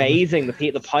would be amazing.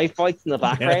 The pie fights in the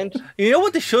background. You know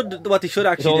what they should It's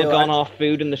actually all do. gone off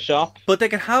food in the shop. But they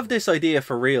can have this idea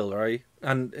for real, right?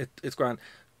 And it's grand.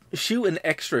 Shoot an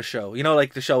extra show, you know,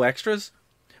 like the show Extras,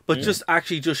 but just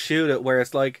shoot it where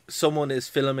it's like someone is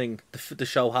filming the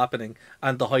show happening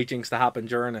and the hijinks that happen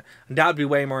during it, and that'd be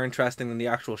way more interesting than the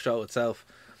actual show itself.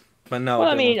 But no, Well,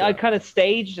 I they mean, won't I do kind of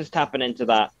stage just tapping into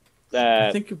that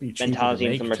I think it'd be cheaper mentality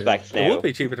to in some make, too. respects that. It now. would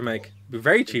be cheaper to make. It'd be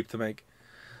very cheap to make.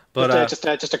 But Just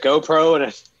a GoPro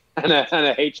and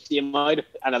a HDMI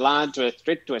and a LAN to a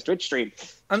Twitch stream.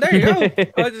 and there you go.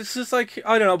 It's just like,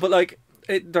 I don't know, but like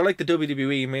they're like the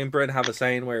WWE. Me and Bryn have a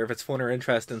saying where if it's fun or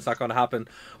interesting, it's not going to happen.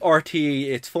 RTE,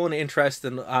 it's fun,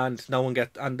 interesting, and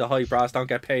the high brass don't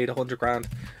get paid 100 grand.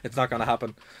 It's not going to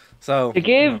happen. So to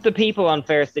give the people on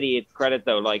Fair City its credit,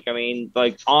 though, like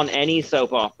on any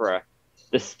soap opera,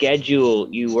 the schedule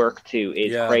you work to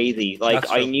is crazy. Like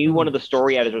I knew one of the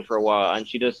story editors for a while, and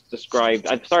she just described.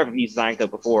 I'm sorry if I've used this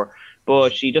anecdote before,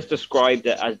 but she just described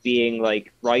it as being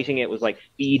like writing it was like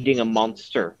feeding a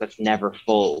monster that's never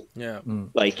full. Yeah.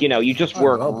 Like, you just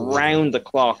work round the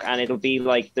clock, and it'll be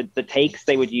like the takes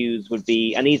they would use would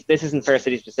be, and this isn't Fair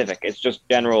City specific, it's just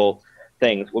general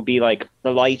things, would be like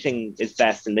the lighting is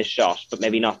best in this shot, but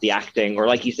maybe not the acting, or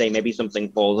like you say, maybe something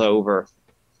falls over.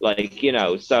 Like,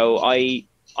 so I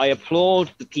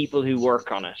applaud the people who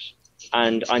work on it,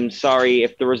 and I'm sorry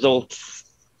if the results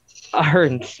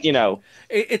aren't,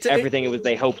 it's everything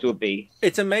they hoped it would be.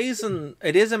 It's amazing.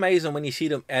 It is amazing when you see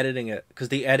them editing it, because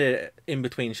they edit it in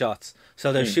between shots.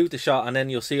 So they'll shoot the shot, and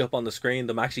then you'll see up on the screen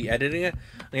them actually editing it,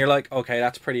 and you're like, okay,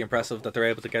 that's pretty impressive that they're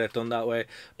able to get it done that way.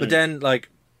 But then, like,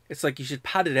 it's like you should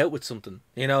pad it out with something,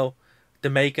 the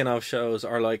making of shows,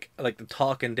 or like the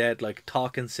Talking Dead, like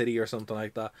Talking City or something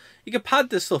like that. You can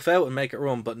pad this stuff out and make it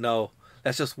run, but no,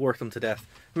 let's just work them to death.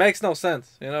 It makes no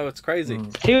sense, it's crazy.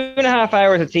 2.5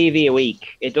 hours of TV a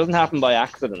week. It doesn't happen by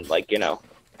accident, well,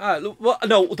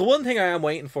 no, the one thing I am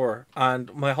waiting for,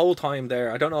 and my whole time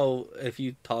there, I don't know if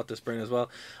you thought this, Bryn, as well,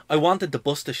 I wanted the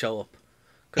bus to show up,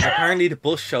 because apparently the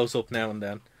bus shows up now and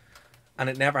then,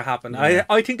 and it never happened.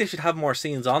 I think they should have more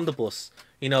scenes on the bus.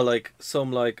 Like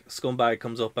some scumbag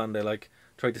comes up and they like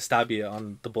try to stab you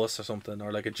on the bus or something,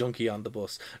 or like a junkie on the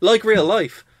bus, like real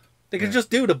life. They could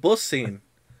just do the bus scene.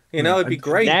 It'd be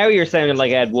great. Now you're sounding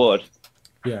like Ed Wood.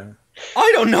 Yeah.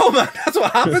 I don't know, man. That's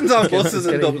what happens on buses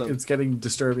in Dublin. It's getting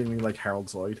disturbingly like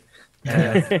Harold Lloyd. For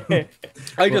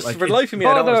the life of me,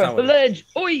 I don't understand the ledge.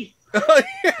 Oi!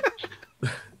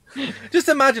 Just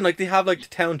imagine, like, they have like the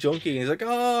town junkie, and he's like,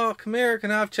 "Oh, come here,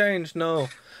 can I have change?" No.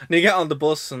 And you get on the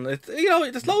bus, and it's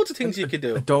there's loads of things you could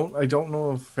do. I don't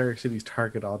know if Fair City's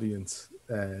target audience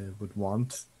would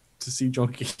want to see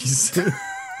junkies.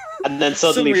 And then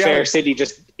suddenly Fair City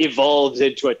just evolves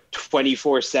into a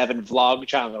 24/7 vlog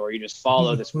channel where you just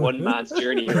follow this one man's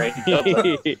journey right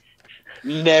now.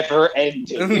 Never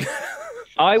ending.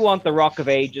 I want the Rock of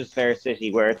Ages Fair City,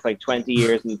 where it's like 20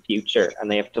 years in the future and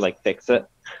they have to like fix it.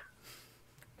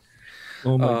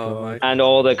 Oh my god. And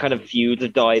all the kind of feuds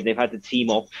have died. They've had to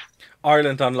team up.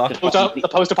 Ireland unlocked. The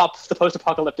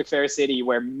post-apocalyptic Fair City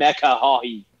where Mecha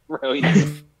Hawley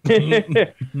ruins. Maybe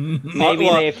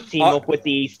they have to team up with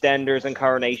the EastEnders and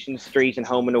Coronation Street and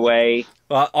Home and Away.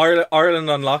 Well,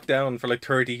 Ireland on lockdown for like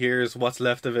 30 years. What's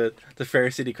left of it? The Fair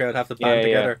City crowd have to band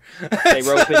together. They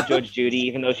rope in Judge Judy,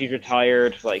 even though she's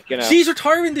retired. She's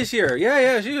retiring this year.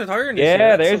 Yeah, she's retiring this year.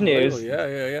 Yeah, there's news.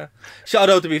 Yeah.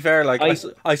 Shout out, to be fair, like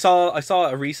I saw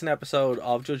a recent episode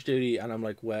of Judge Judy, and I'm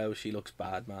like, wow, she looks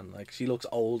bad, man. Like, she looks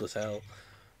old as hell.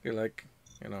 You're like,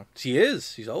 she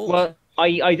is. She's old. Well,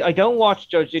 I don't watch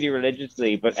Judge Judy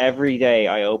religiously, but every day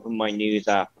I open my news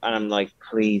app and I'm like,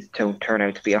 please don't turn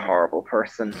out to be a horrible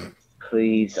person.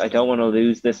 Please, I don't want to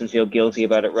lose this and feel guilty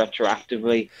about it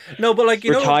retroactively. No, but like,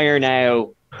 retire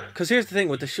now. Because here's the thing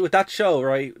with that show,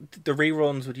 right? The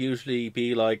reruns would usually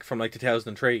be like from like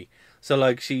 2003. So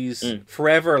like she's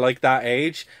forever like that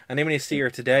age, and then when you see her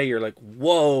today, you're like,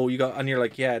 whoa! You're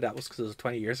like, yeah, that was because it was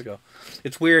 20 years ago.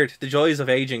 It's weird. The joys of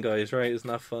aging, guys. Right? Isn't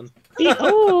that fun?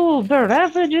 The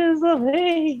ravages of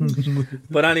age.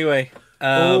 But anyway,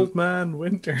 Old Man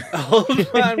Winter.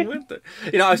 Old Man Winter.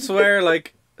 I swear,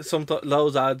 like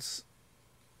those ads.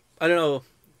 I don't know.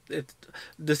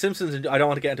 The Simpsons. I don't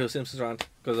want to get into a Simpsons rant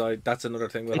because that's another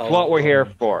thing. It's what we're here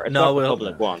for. It's what the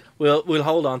public want. We'll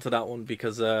hold on to that one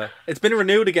because it's been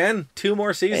renewed again. 2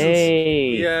 more seasons.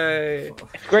 Hey. Yay!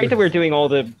 It's great that we're doing all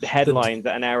the headlines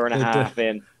at an hour and a half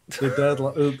in.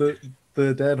 The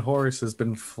dead horse has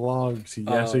been flogged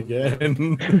yet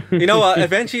again. You know what?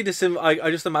 Eventually,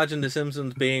 I just imagine the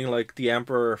Simpsons being like the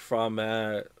Emperor from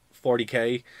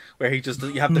 40K, where you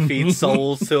have to feed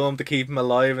souls to him to keep him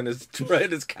alive in his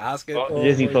casket.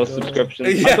 Disney Plus subscription.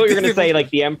 Yeah, I thought you were going to say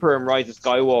like the Emperor and Rise of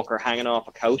Skywalker hanging off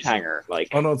a coat hanger. Like,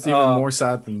 oh no, it's even more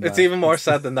sad than that. It's even more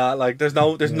sad than that. Like, there's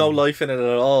no life in it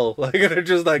at all. Like, they're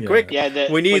just like, quick.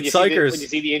 Yeah, we need psychers. When you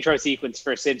see the intro sequence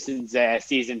for Simpsons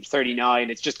season 39,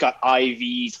 it's just got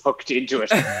IVs hooked into it.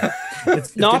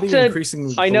 It's not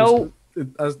increasingly. I know.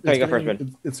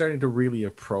 It's starting to really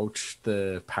approach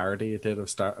the parody it did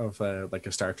of like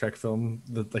a Star Trek film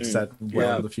that set in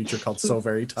the future called So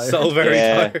Very Tired. So Very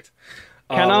Tired.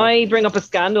 Can I bring up a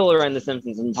scandal around The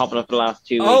Simpsons and popping up the last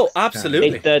 2 weeks? Oh,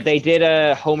 absolutely. They did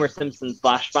a Homer Simpson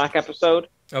flashback episode.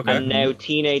 Okay. And now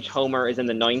teenage Homer is in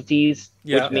the 90s,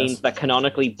 Yeah. which means that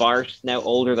canonically Bart's now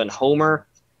older than Homer.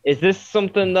 Is this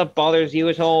something that bothers you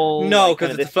at all? No, Like,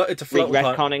 because kinda it's a floating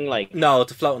retconning, like No,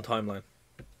 it's a floating timeline.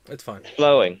 It's fine.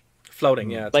 flowing. Floating,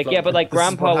 yeah. it's Like, yeah, floating. but like This is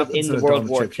Grandpa what was happens in in the a World Dawn of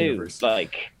War Chips II. universe.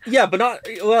 Like, Yeah, but not.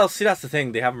 Well, see, that's the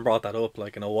thing. They haven't brought that up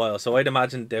like in a while, so I'd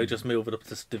imagine they'll just move it up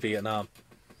to Vietnam.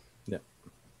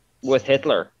 with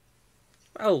Hitler.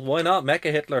 Well, why not?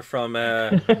 Mecha Hitler from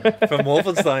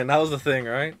Wolfenstein. That was the thing,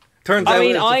 right? Turns out. I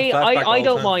mean, it's just a flashback the I whole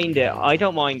don't time. mind it. I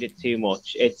don't mind it too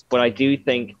much. But I do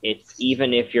think it's,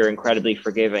 even if you're incredibly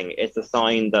forgiving, it's a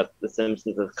sign that The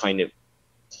Simpsons has kind of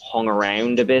hung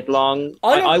around a bit long.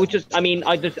 I would just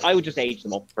age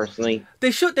them up personally. They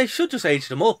should just age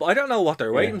them up. I don't know what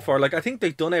they're waiting for. Like, I think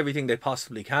they've done everything they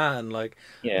possibly can. Like,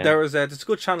 Yeah. there's a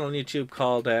good channel on YouTube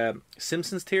called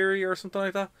Simpsons Theory or something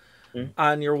like that.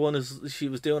 And your one she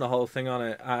was doing a whole thing on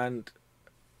it, and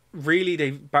really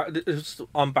it was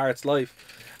on Bart's life,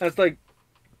 and it's like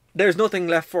there's nothing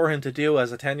left for him to do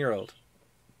as a 10-year-old.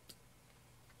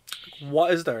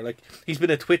 What is there? Like, he's been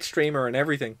a Twitch streamer and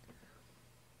everything.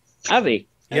 Has he?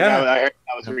 Yeah, I heard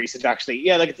that was recent, actually.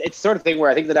 Yeah, like it's sort of thing where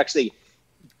I think that actually,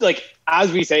 like,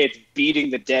 as we say, it's beating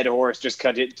the dead horse. Just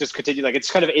continue. Like,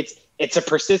 it's kind of it's a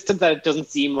persistence that it doesn't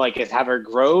seem like it's ever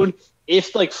grown.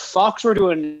 If like Fox were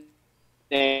doing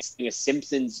a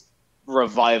Simpsons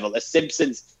revival, a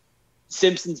Simpsons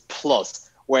Plus,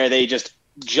 where they just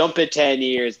jump at 10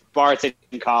 years, Bart's in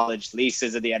college,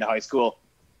 Lisa's at the end of high school,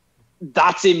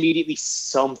 that's immediately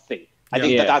something. I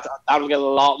think that'll get a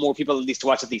lot more people at least to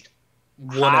watch at least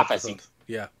one half a episode. season.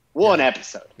 Yeah, one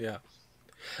episode. Yeah,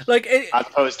 like as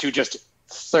opposed to just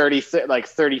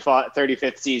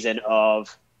 35th season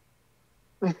of.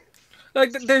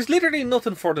 Like, there's literally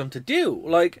nothing for them to do.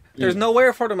 Like, there's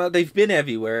nowhere for them. They've been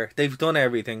everywhere. They've done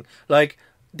everything. Like,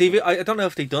 I don't know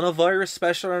if they've done a virus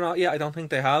special or not yet. I don't think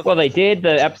they have. Well, they did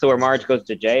the episode where Marge goes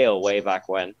to jail way back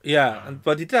when. Yeah,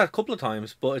 but they did that a couple of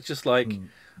times. But it's just like,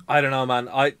 I don't know, man.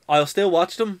 I'll still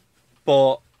watch them,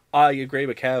 but I agree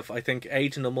with Kev. I think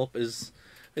aging them up is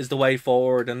the way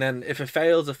forward. And then if it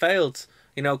fails, it fails.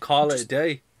 You know, call it a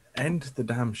day. End the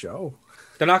damn show.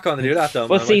 They're not going to do that, though.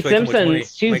 Well, man. see, It makes way too much money.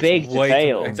 Simpsons too Makes big to way too-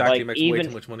 fail. Exactly, Like, makes even way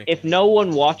too much money. if no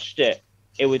one watched it,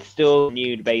 it would still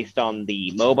renewed based on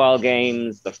the mobile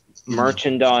games, the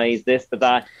merchandise, this,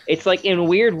 that. It's like, in a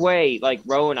weird way, like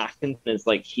Rowan Atkinson is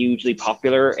like hugely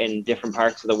popular in different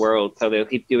parts of the world, so they'll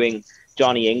keep doing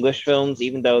Johnny English films,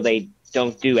 even though they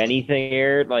don't do anything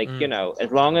here. Like, you know,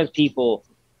 as long as people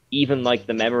even like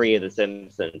the memory of The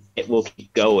Simpsons, it will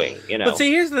keep going, you know. But see,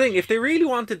 here's the thing. If they really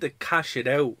wanted to cash it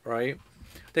out, right,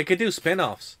 they could do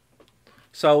spin-offs.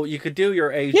 So you could do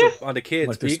your age up on the kids.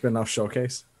 Like their spin-off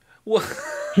showcase. Well,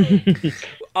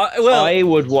 I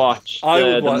would watch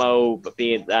the wa- Mo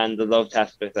and the Love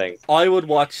Tester thing. I would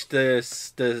watch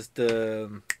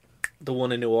the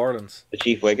one in New Orleans. The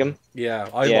Chief Wiggum. Yeah,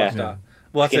 I'd watch that.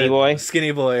 What's Skinny it? Boy?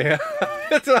 Skinny Boy.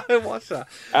 I watch that.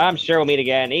 I'm sure we'll meet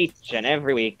again each and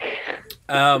every week.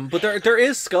 But there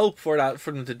is scope for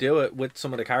them to do it with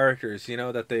some of the characters, you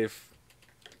know, that they've.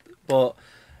 But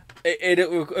it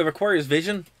requires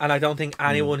vision, and I don't think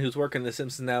anyone who's working The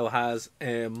Simpsons now has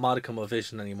a modicum of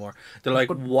vision anymore. They're like,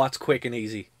 what's quick and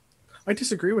easy? I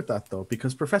disagree with that though,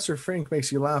 because Professor Frink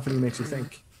makes you laugh and he makes you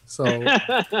think. So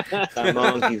that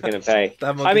monkey's gonna pay.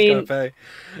 That monkey's gonna pay.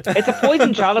 It's a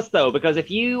poison chalice though, because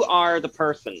if you are the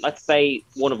person, let's say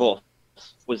one of us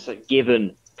was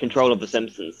given control of The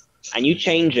Simpsons, and you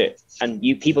change it, and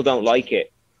people don't like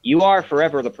it, you are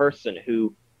forever the person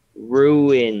who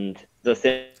ruined The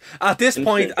Simpsons. At this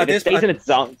point, at this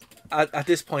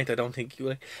point, I don't think you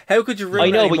would. How could you ruin? I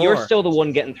know, but you're anymore? still the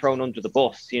one getting thrown under the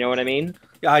bus. You know what I mean?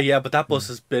 Yeah, but that bus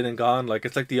has been and gone. Like,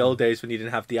 it's like the old days when you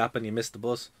didn't have the app and you missed the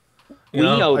bus. We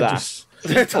know that.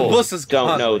 The bus is don't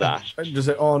gone. know that. I just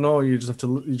say, oh no, you just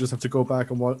have to go back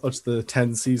and watch the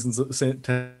 10 seasons of The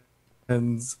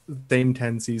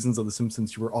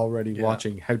Simpsons you were already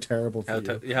watching. How terrible for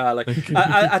you. Yeah, like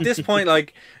at this point,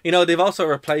 like, you know, they've also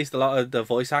replaced a lot of the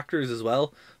voice actors as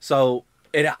well. So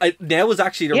it now is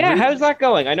actually how's that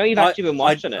going? I know you've actually been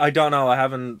watching it. I don't know. I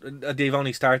haven't. They've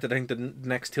only started. I think the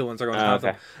next two ones are going to have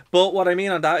them. But what I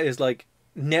mean on that is, like,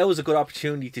 now is a good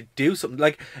opportunity to do something.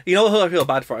 Like, you know who I feel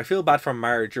bad for? I feel bad for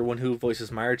Marge, or one who voices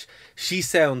Marge. She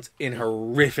sounds in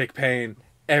horrific pain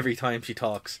every time she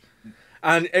talks.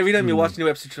 And every time you watch a new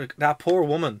episode, you're like, that poor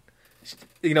woman,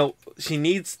 you know, she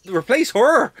needs replace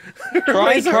her.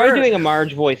 Try doing a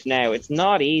Marge voice now. It's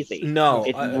not easy. No,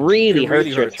 it really hurts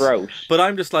your throat. But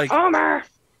I'm just like, Homer.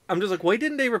 I'm just like, why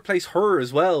didn't they replace her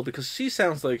as well? Because she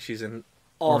sounds like she's in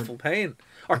awful pain.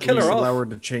 Or kill her off. Allow her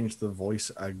to change the voice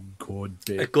a good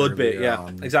bit. A good bit, yeah.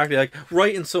 On. Exactly. Like,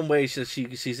 right in some way,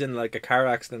 she's in like a car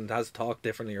accident, has to talk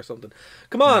differently or something.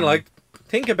 Come on, like,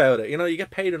 think about it. You know, you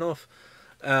get paid enough.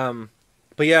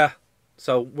 But yeah,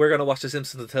 so we're going to watch The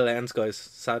Simpsons until it ends, guys,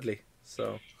 sadly.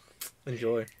 So,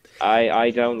 enjoy.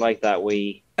 I don't like that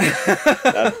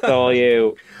That's all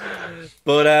you.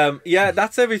 But yeah,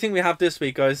 that's everything we have this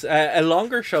week, guys. A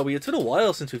longer show. It's been a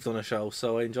while since we've done a show,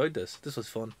 so I enjoyed this. This was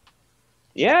fun.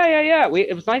 Yeah.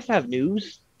 It was nice to have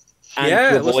news and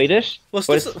to avoid it. But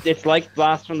it's like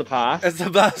blast from the past. It's a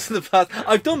blast from the past.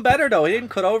 I've done better though. I didn't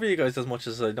cut over you guys as much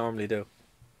as I normally do.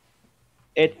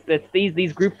 It's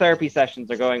these group therapy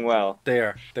sessions are going well. They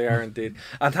are indeed.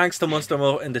 And thanks to Munster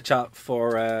Mo in the chat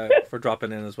for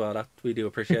dropping in as well. That we do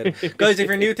appreciate it. Guys, if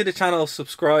you're new to the channel,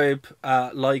 subscribe,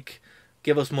 like,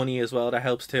 give us money as well. That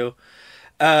helps too.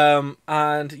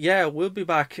 And yeah, we'll be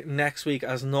back next week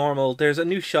as normal. There's a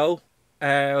new show.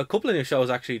 A couple of new shows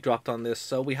actually dropped on this.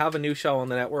 So we have a new show on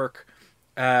the network,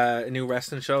 a new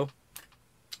wrestling show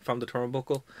from the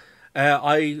Turnbuckle.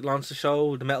 I launched the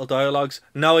show, the Metal Dialogues.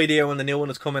 No idea when the new one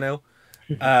is coming out,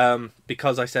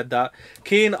 because I said that.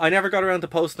 Keen, I never got around to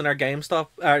posting our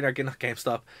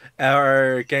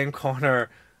our Game Corner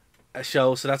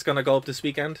show, so that's going to go up this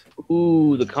weekend.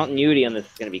 Ooh, the continuity on this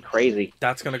is going to be crazy.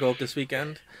 That's going to go up this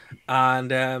weekend.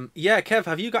 And yeah, Kev,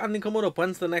 have you got anything coming up?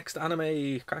 When's the next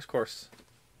anime crash course?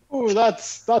 Ooh,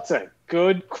 that's a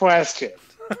good question.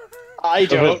 I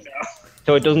don't know.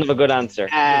 So it doesn't have a good answer.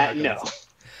 No.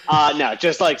 No,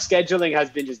 just like scheduling has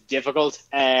been just difficult.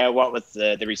 What with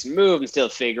the recent move and still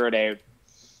figuring out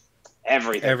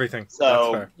everything.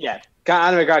 So yeah,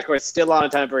 Anime Crash Course still on a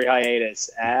temporary hiatus.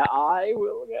 I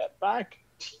will get back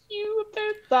to you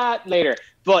about that later.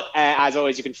 But as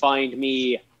always, you can find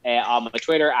me on my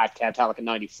Twitter at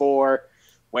KevTalica94,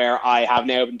 where I have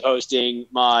now been posting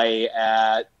my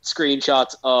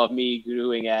screenshots of me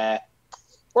doing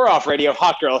we're off radio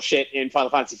hot girl shit in Final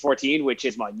Fantasy 14, which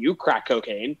is my new crack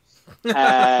cocaine.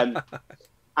 And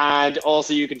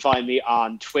also you can find me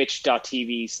on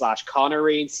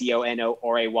twitch.tv/Conorayne,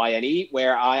 CONORAYNE,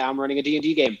 where I am running a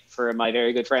D&D game for my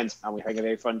very good friends, and we're having a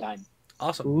very fun time.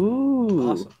 Awesome.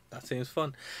 Ooh. Awesome. That seems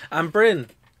fun. And Bryn,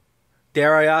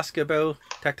 dare I ask about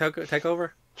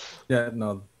Takeover? Yeah,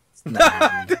 no.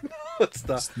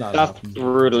 That's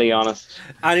brutally honest.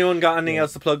 Anyone got anything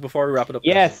else to plug before we wrap it up?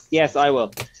 Yes, I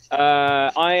will.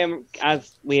 I am,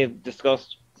 as we have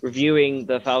discussed, reviewing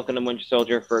the Falcon and Winter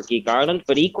Soldier for Geek Ireland,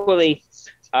 but equally,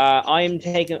 I'm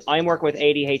working with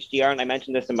ADHD Ireland. I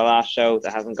mentioned this in my last show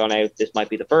that hasn't gone out. This might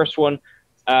be the first one.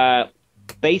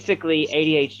 Basically,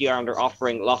 ADHD Ireland are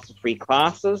offering lots of free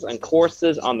classes and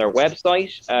courses on their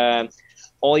website.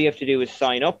 All you have to do is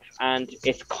sign up, and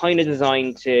it's kind of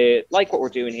designed to, like what we're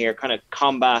doing here, kind of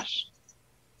combat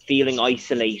feeling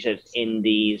isolated in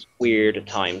these weird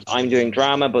times. I'm doing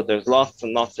drama, but there's lots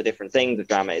and lots of different things. The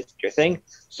drama is your thing.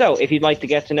 So if you'd like to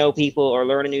get to know people or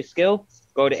learn a new skill,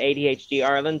 go to ADHD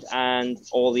Ireland, and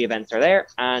all the events are there,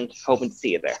 and hoping to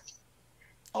see you there.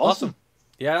 Awesome.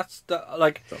 Yeah,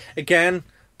 again,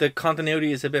 the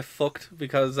continuity is a bit fucked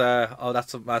because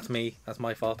that's me. That's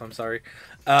my fault. I'm sorry.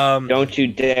 Don't you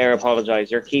dare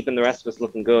apologize. You're keeping the rest of us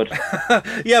looking good.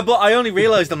 Yeah, but I only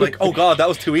realized, I'm like, oh god, that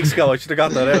was 2 weeks ago. I should have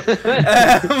got that out.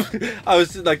 I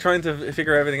was like trying to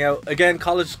figure everything out. Again,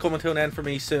 college is coming to an end for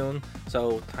me soon,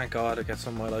 so thank God I get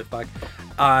some of my life back.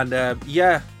 And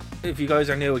yeah, if you guys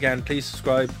are new, again, please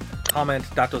subscribe, comment.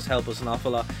 That does help us an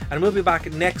awful lot. And we'll be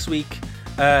back next week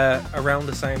around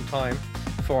the same time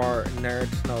for Nerd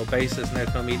to Know Basis,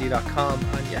 nerdtoknowmedia.com.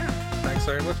 And yeah, thanks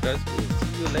very much, guys. We'll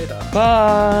see you later.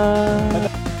 Bye.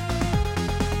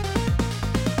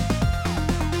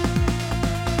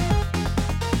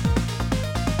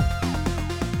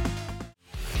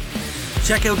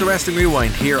 Check out the Wrestling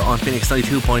Rewind here on Phoenix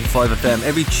 92.5 FM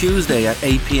every Tuesday at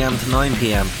 8 p.m. to 9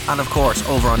 p.m. And of course,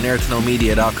 over on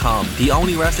nerdtoknowmedia.com, the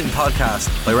only wrestling podcast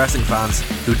by wrestling fans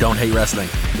who don't hate wrestling.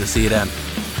 We'll see you then.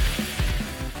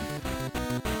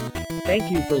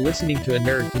 Thank you for listening to a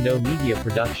Nerd to Know Media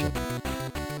production.